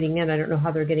person getting in. I don't know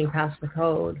how they're getting past the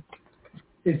code.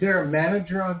 Is there a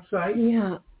manager on site?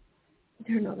 Yeah.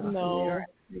 They're not often No. there.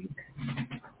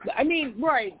 I mean,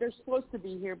 right, they're supposed to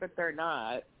be here, but they're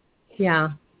not. Yeah.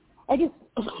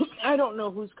 I don't know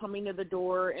who's coming to the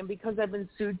door, and because I've been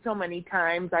sued so many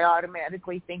times, I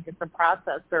automatically think it's a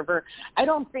process server. I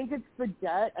don't think it's the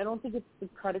debt. I don't think it's the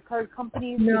credit card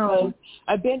companies, because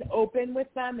I've been open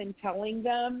with them and telling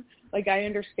them, like, I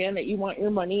understand that you want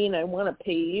your money and I want to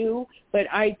pay you, but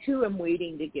I, too, am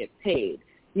waiting to get paid.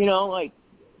 Like,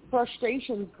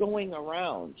 frustration's going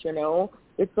around,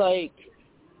 It's like,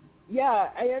 yeah,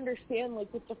 I understand,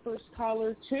 like, with the first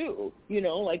caller, too,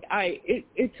 like,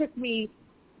 it took me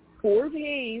 4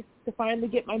 days to finally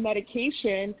get my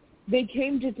medication. They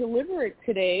came to deliver it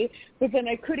today, but then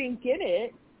I couldn't get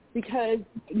it because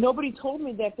nobody told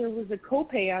me that there was a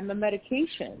copay on the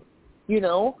medication,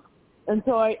 And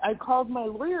so I called my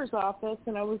lawyer's office,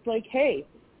 and I was like, hey,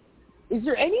 is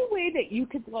there any way that you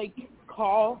could, like,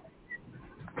 call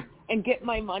and get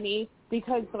my money?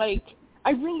 Because, like,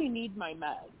 I really need my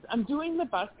meds. I'm doing the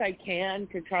best I can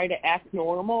to try to act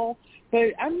normal,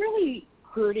 but I'm really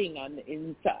hurting on the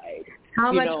inside.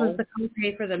 How much was the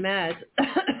copay for the meds?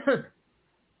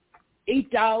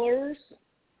 $8.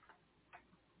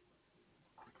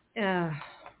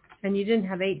 And you didn't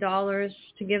have $8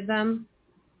 to give them?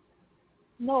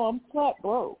 No, I'm flat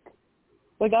broke.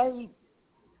 Like, I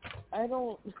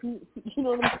don't, you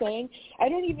know what I'm saying? I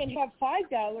don't even have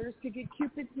 $5 to get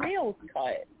Cupid's nails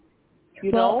cut.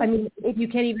 I mean, you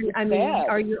can't even, bad.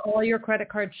 Are all your credit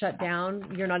cards shut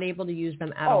down? You're not able to use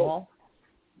them at all?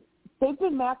 They've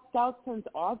been maxed out since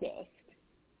August.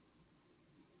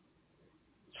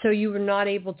 So you were not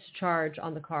able to charge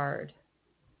on the card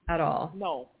at all?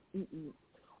 No. Mm-mm.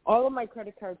 All of my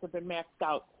credit cards have been maxed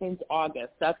out since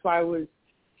August. That's why I was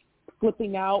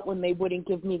flipping out when they wouldn't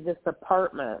give me this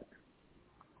apartment.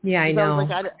 Yeah, I know. I was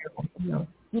like,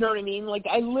 you know what I mean? Like,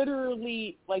 I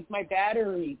literally, like, my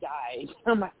battery died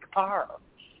on my car,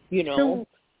 So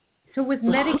with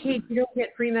Medicaid, you don't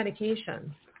get free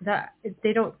medications.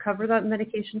 They don't cover that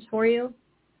medications for you?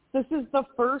 This is the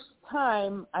first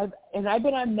time I've been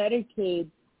on Medicaid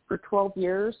for 12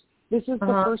 years. This is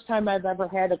the first time I've ever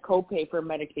had a copay for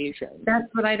medication. That's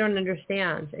what I don't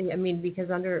understand. I mean, because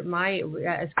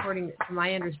according to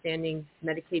my understanding,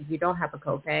 Medicaid, you don't have a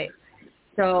copay.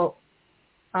 So,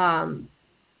 I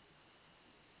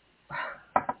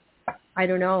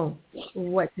don't know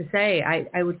what to say.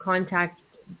 I would contact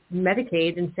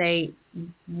Medicaid and say,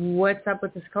 what's up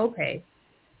with this copay?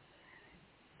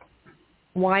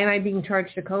 Why am I being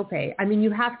charged a copay? I mean,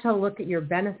 you have to look at your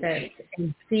benefits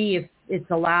and see if it's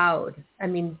allowed. I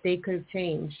mean, they could have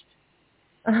changed.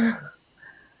 I'm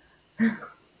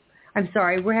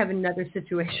sorry, we're having another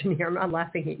situation here. I'm not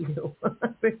laughing at you.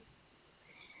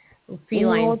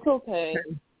 Feline. No, it's okay.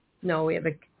 No, we have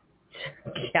a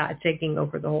cat taking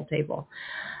over the whole table.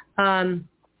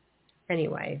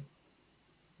 Anyway.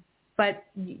 But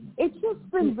it's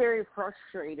just been very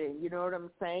frustrating, you know what I'm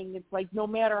saying? It's like no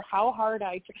matter how hard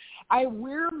I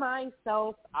wear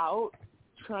myself out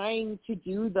trying to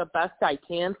do the best I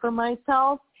can for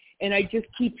myself, and I just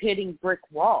keep hitting brick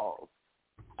walls.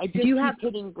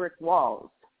 Hitting brick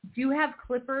walls. Do you have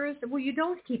clippers? Well, you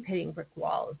don't keep hitting brick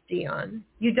walls, Dion.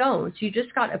 You don't. You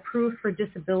just got approved for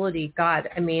disability. God,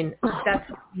 I mean, that's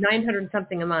 $900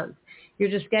 something a month.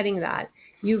 You're just getting that.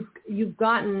 You've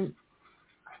gotten.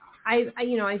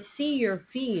 I see your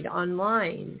feed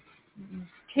online,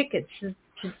 tickets to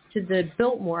the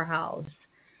Biltmore House,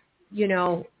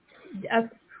 a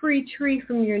free tree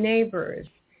from your neighbors.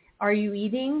 Are you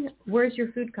eating? Where's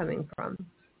your food coming from?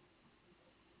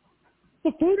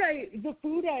 The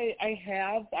food I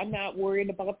have, I'm not worried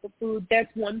about the food.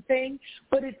 That's one thing.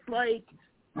 But it's like,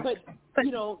 next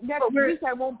week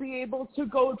I won't be able to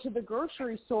go to the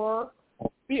grocery store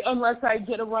unless I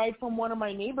get a ride from one of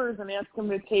my neighbors and ask them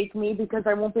to take me because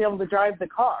I won't be able to drive the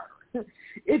car.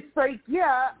 It's like,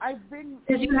 I've been...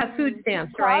 Because you have food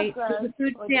stamps, right? So the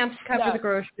food stamps cover the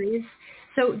groceries.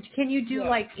 So can you do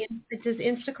does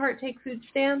Instacart take food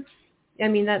stamps? I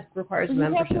mean, that requires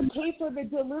membership. You have to pay for the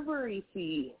delivery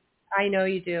fee. I know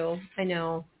you do. I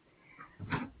know.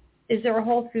 Is there a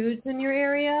Whole Foods in your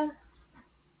area?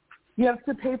 You have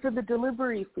to pay for the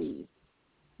delivery fee.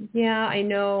 Yeah, I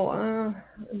know.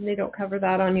 They don't cover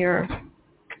that on your...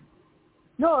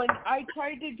 No, and I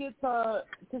tried to get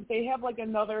because they have like a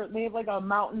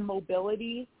mountain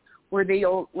mobility where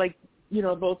they'll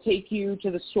they'll take you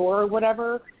to the store or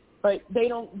whatever, but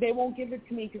they won't give it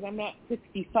to me because I'm not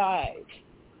 65.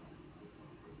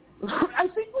 I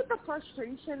think what the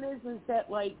frustration is that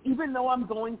like, even though I'm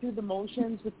going through the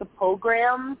motions with the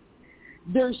program,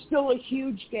 there's still a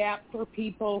huge gap for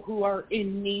people who are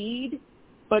in need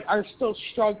but are still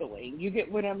struggling. You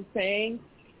get what I'm saying?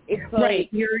 It's like, right.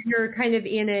 You're kind of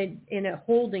in a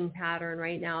holding pattern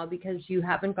right now because you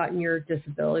haven't gotten your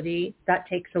disability. That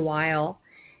takes a while.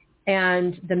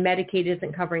 And the Medicaid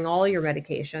isn't covering all your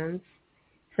medications.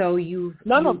 So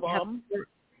none of them.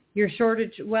 Your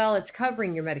shortage, well, it's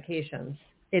covering your medications.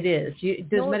 It is.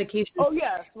 Those medications. Oh,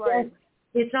 yes, right.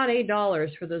 It's not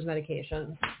 $8 for those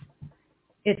medications.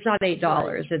 It's not $8.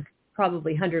 Right. It's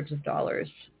probably hundreds of dollars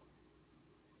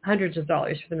for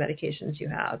the medications you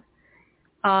have.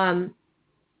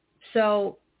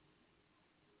 So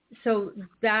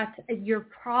that your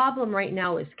problem right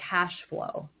now is cash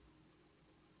flow.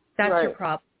 That's right. Your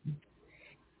problem.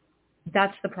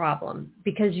 That's the problem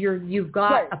because you've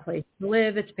got right. a place to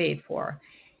live. It's paid for.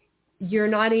 You're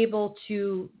not able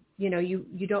to,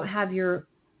 you don't have your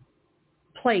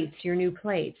plates, your new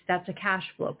plates. That's a cash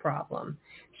flow problem.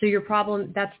 So your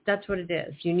problem, that's what it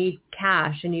is. You need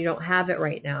cash and you don't have it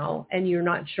right now. And you're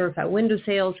not sure if that window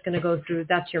sale is going to go through.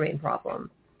 That's your main problem.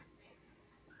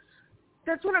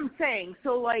 That's what I'm saying.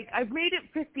 So, like, I've made it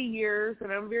 50 years,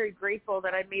 and I'm very grateful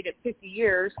that I made it 50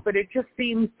 years, but it just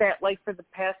seems that, like, for the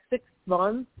past 6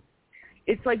 months,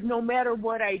 it's like no matter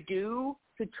what I do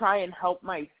to try and help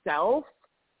myself,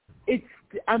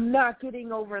 I'm not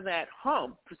getting over that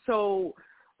hump. So,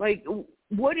 like,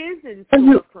 what is in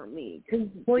store for me? Because,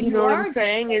 you know what I'm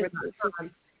saying?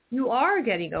 You are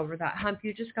getting over that hump.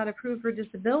 You just got approved for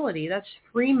disability. That's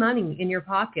free money in your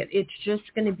pocket. It's just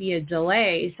going to be a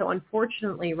delay. So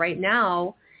unfortunately, right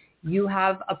now, you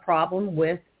have a problem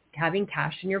with having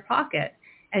cash in your pocket,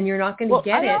 and you're not going to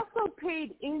get it. I also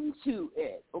paid into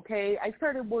it, okay? I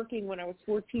started working when I was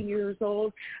 14 years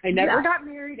old. I never got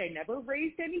married. I never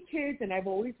raised any kids, and I've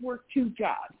always worked 2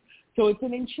 jobs. So it's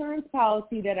an insurance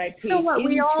policy that I paid into. So what?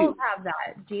 We all have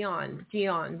that, Dion.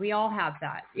 We all have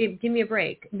that. Give me a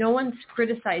break. No one's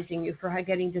criticizing you for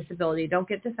getting disability. Don't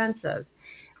get defensive.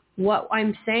 What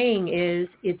I'm saying is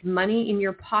it's money in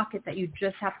your pocket that you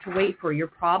just have to wait for. Your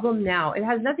problem now, it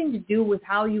has nothing to do with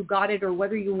how you got it or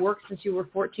whether you worked since you were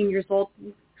 14 years old.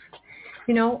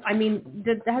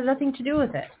 That has nothing to do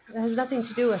with it. It has nothing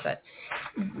to do with it.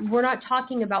 We're not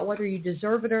talking about whether you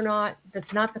deserve it or not.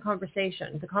 That's not the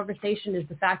conversation. The conversation is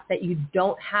the fact that you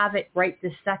don't have it right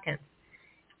this second.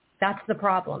 That's the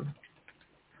problem.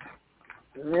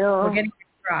 Yeah. We're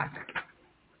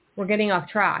getting off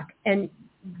track. And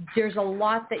there's a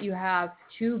lot that you have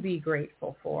to be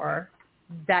grateful for,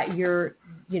 that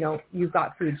you've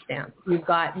got food stamps, you've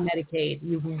got Medicaid,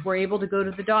 you were able to go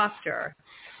to the doctor.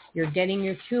 You're getting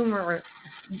your tumor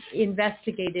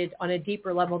investigated on a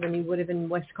deeper level than you would have in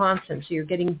Wisconsin, so you're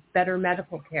getting better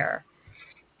medical care.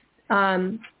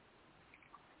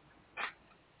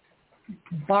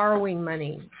 Borrowing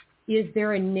money. Is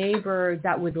there a neighbor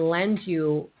that would lend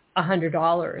you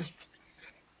 $100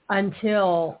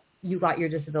 until you got your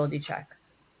disability check?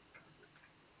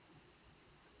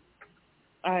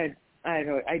 I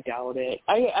doubt it.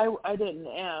 I didn't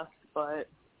ask, but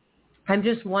I'm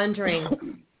just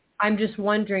wondering.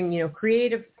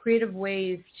 Creative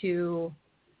ways to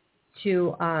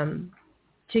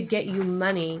get you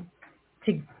money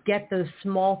to get those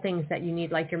small things that you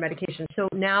need, like your medication. So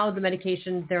now the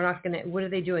medication, they're not going to, what are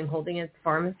they doing? Holding it at the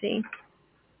pharmacy?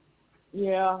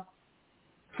 Yeah.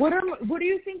 What do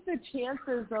you think the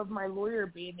chances of my lawyer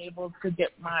being able to get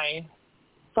my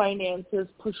finances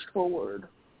pushed forward?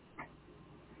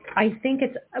 I think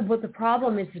the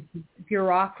problem is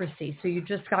bureaucracy. So you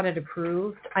just got it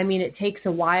approved. It takes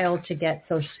a while to get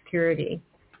Social Security,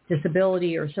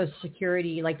 disability or Social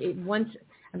Security.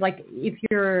 If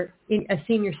you're a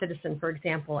senior citizen, for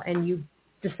example, and you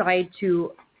decide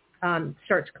to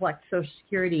start to collect Social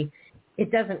Security,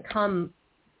 it doesn't come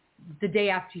the day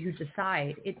after you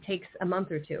decide. It takes a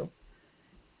month or 2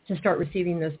 to start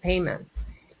receiving those payments.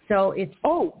 So it's...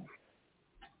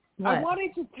 What? I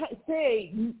wanted to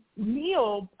say,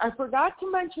 Neil, I forgot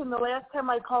to mention the last time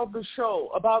I called the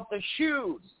show about the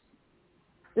shoes.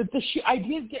 I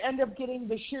did end up getting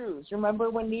the shoes. Remember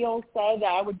when Neil said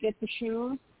I would get the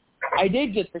shoes? I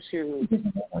did get the shoes.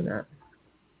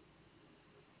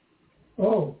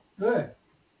 Oh, good.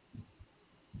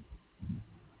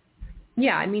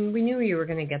 Yeah, I mean, we knew you were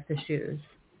going to get the shoes.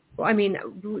 Well, I mean,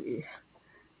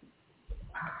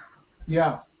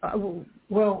 yeah.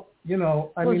 Well, you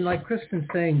know, I mean, like Kristin's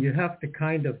saying, you have to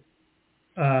kind of,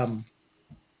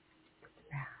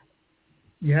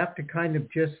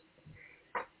 just,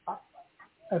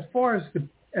 as far as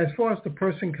the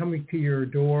person coming to your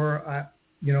door, I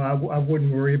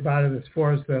wouldn't worry about it. As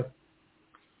far as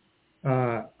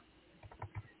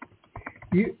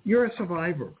you're a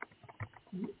survivor.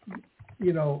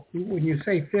 You know, when you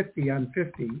say 50, I'm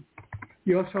 50.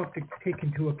 You also have to take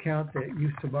into account that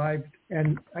you survived,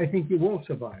 and I think you will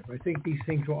survive. I think these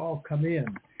things will all come in.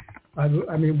 I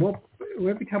mean,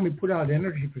 every time we put out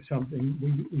energy for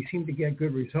something, we seem to get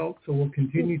good results, so we'll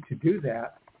continue to do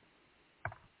that,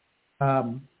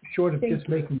 short of just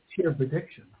making sheer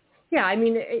predictions. Yeah, I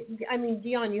mean,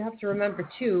 Dion, you have to remember,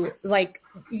 too, like,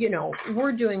 you know,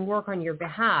 we're doing work on your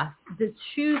behalf. The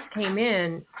shoes came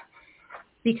in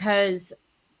because,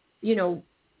 you know,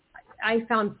 I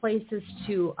found places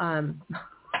to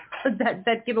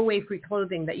that give away free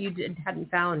clothing that you hadn't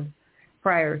found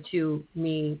prior to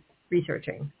me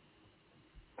researching.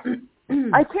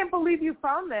 I can't believe you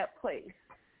found that place.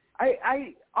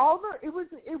 It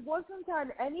wasn't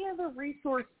on any of the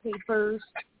resource papers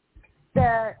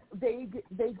that they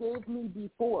gave me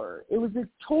before. It was a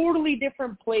totally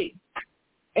different place,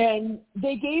 and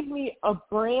they gave me a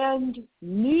brand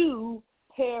new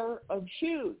pair of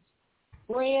shoes.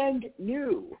 Brand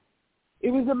new. It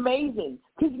was amazing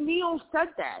because Neil said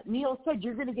that. Neil said,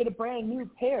 you're going to get a brand new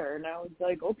pair. And I was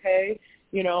like, okay,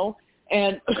 you know,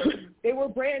 and they were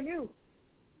brand new.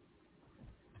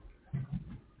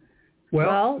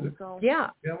 Well,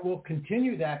 yeah. We'll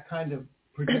continue that kind of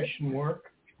prediction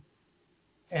work,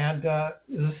 and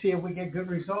let's see if we get good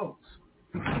results.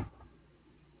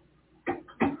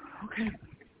 Okay.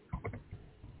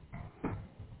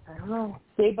 I don't know.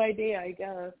 Day by day, I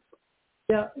guess.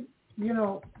 Yeah, you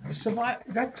know,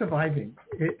 that's surviving.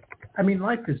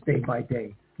 Life is day by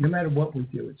day. No matter what we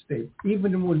do, it's day.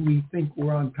 Even when we think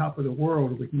we're on top of the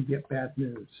world, we can get bad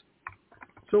news.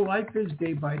 So life is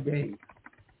day by day.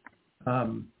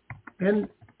 And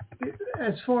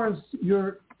as far as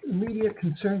your immediate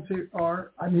concerns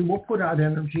are, I mean, we'll put out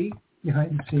energy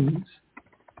behind the scenes.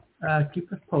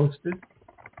 Keep us posted.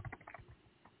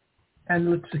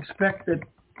 And let's expect that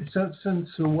since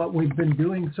what we've been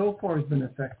doing so far has been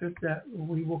effective, that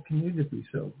we will continue to be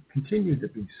so.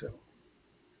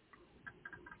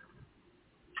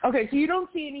 Okay, so you don't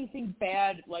see anything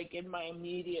bad, like, in my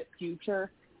immediate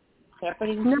future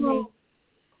happening to me?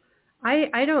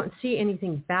 I don't see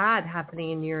anything bad happening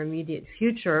in your immediate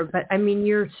future, but, I mean,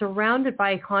 you're surrounded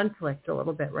by conflict a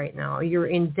little bit right now. You're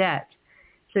in debt,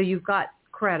 so you've got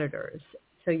creditors.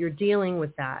 So you're dealing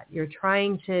with that. You're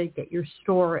trying to get your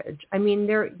storage. I mean,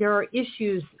 there are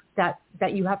issues that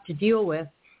you have to deal with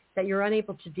that you're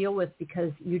unable to deal with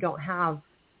because you don't have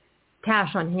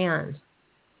cash on hand.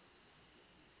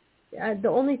 The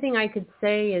only thing I could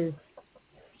say is,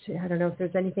 I don't know if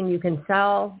there's anything you can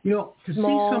sell. You know, to see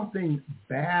something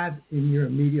bad in your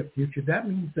immediate future, that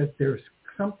means that there's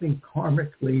something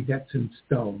karmically that's in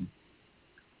stone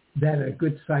that a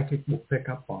good psychic will pick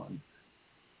up on.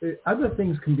 Other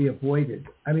things can be avoided.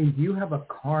 I mean, do you have a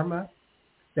karma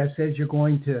that says you're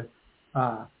going to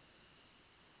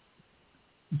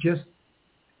just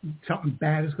something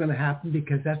bad is going to happen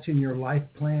because that's in your life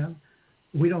plan?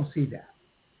 We don't see that.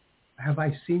 Have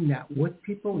I seen that with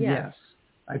people? Yes,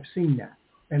 I've seen that,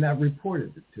 and I've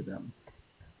reported it to them.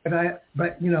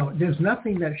 But you know, there's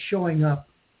nothing that's showing up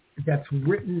that's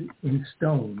written in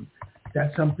stone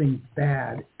that something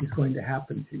bad is going to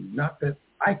happen to you. Not that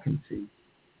I can see.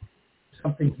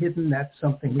 Something hidden, that's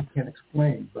something we can't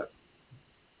explain. But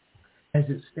as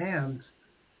it stands,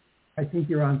 I think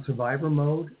you're on survivor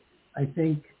mode. I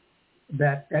think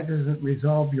that doesn't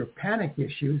resolve your panic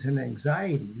issues and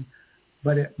anxiety,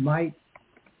 but it might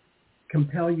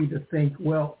compel you to think,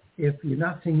 well, if you're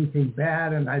not seeing anything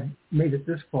bad and I've made it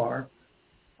this far,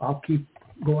 I'll keep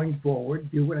going forward,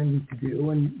 do what I need to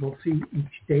do, and we'll see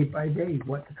each day by day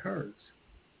what occurs.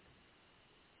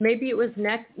 Maybe it was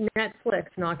Netflix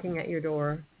knocking at your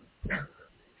door.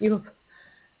 Who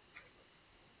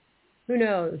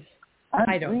knows?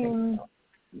 I don't think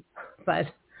so. But,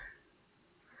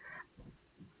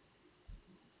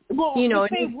 well, you know, if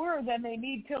they were, then they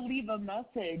need to leave a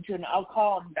message, and I'll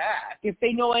call them back. If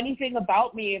they know anything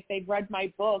about me, if they've read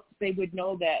my books, they would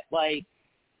know that, like,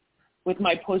 with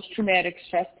my post-traumatic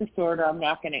stress disorder, I'm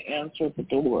not going to answer the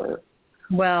door.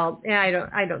 Well, yeah,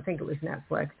 I don't think it was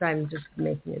Netflix. I'm just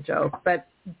making a joke. But,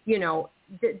 you know,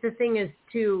 the thing is,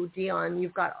 too, Dion,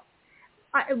 you've got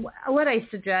what I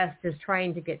suggest is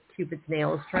trying to get Cupid's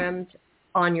nails trimmed.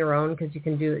 on your own because you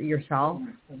can do it yourself.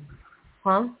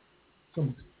 Huh?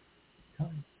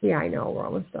 Yeah, I know. We're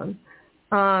almost done.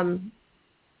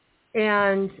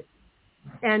 And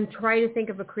try to think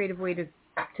of a creative way to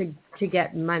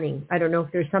get money. I don't know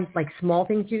if there's some like small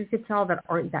things you could sell that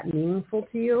aren't that meaningful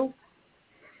to you.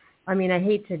 I mean, I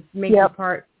hate to make you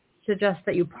suggest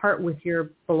that you part with your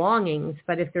belongings,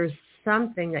 but if there's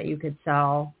something that you could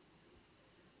sell.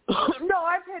 No,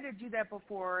 I've had to do that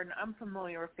before, and I'm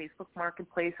familiar with Facebook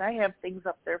Marketplace. I have things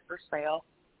up there for sale.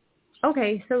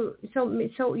 Okay, so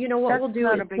you know what we'll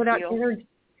do is put out energy.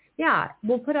 Yeah,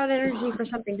 we'll put out energy for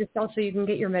something to sell so you can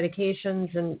get your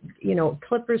medications and, you know,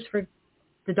 clippers for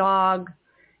the dog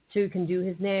so you can do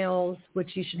his nails,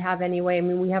 which you should have anyway. I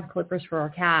mean, we have clippers for our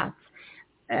cats.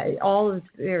 All is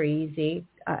very easy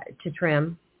to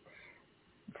trim.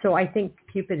 So I think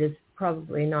Cupid is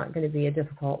probably not going to be a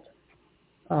difficult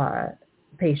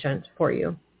patient for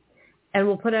you. And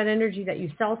we'll put out energy that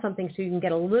you sell something so you can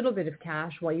get a little bit of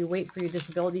cash while you wait for your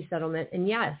disability settlement. And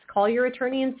yes, call your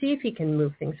attorney and see if he can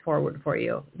move things forward for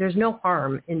you. There's no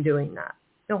harm in doing that.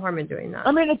 No harm in doing that.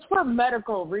 I mean, it's for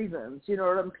medical reasons. You know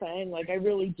what I'm saying? Like, I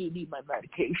really do need my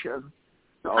medication.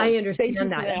 So I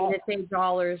understand that. I mean, it's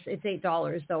 $8. It's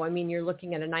 $8 though. I mean, you're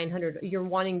looking at a $900. You're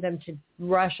wanting them to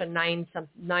rush a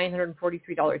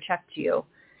 $943 check to you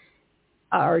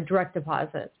or direct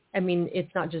deposit. I mean,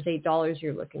 it's not just $8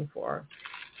 you're looking for.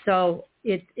 So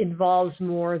it involves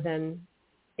more than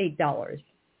 $8.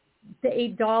 The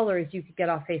 $8 you could get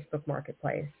off Facebook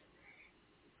Marketplace.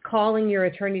 Calling your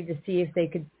attorney to see if they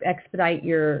could expedite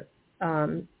your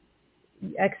monies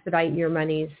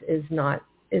is not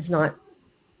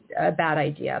a bad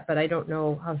idea, but I don't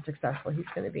know how successful he's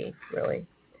going to be, really.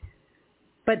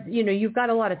 But, you know, you've got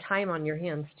a lot of time on your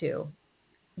hands, too.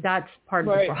 That's part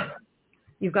of the problem.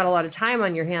 You've got a lot of time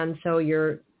on your hands, so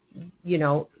you're, you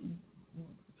know,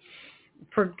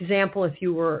 for example, if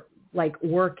you were, like,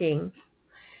 working,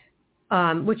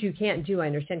 which you can't do, I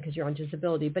understand, because you're on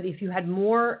disability, but if you had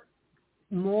more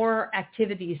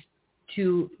activities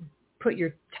to put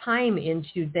your time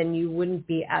into, then you wouldn't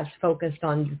be as focused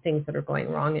on the things that are going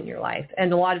wrong in your life.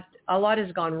 And a lot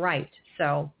has gone right,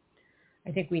 so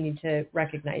I think we need to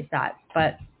recognize that.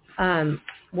 But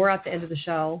we're at the end of the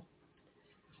show.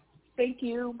 Thank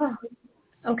you.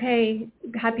 Okay.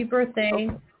 Happy birthday.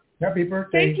 Happy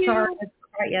birthday. Thank you. Sorry I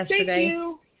cried yesterday. Thank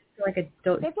you. I feel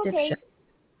like That's okay. dipshit.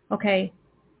 Okay.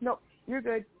 No, you're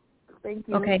good. Thank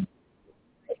you. Okay.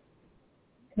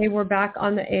 Okay, we're back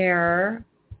on the air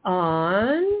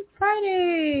on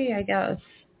Friday, I guess.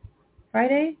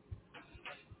 Friday?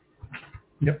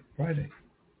 Yep, Friday.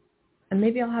 And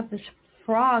maybe I'll have this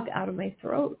frog out of my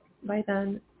throat by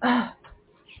then. Ugh,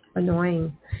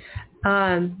 annoying.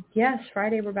 Yes,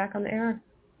 Friday we're back on the air.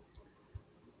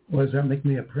 Well, does that make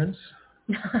me a prince?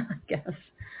 I guess.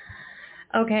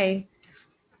 Okay.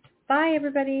 Bye,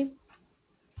 everybody.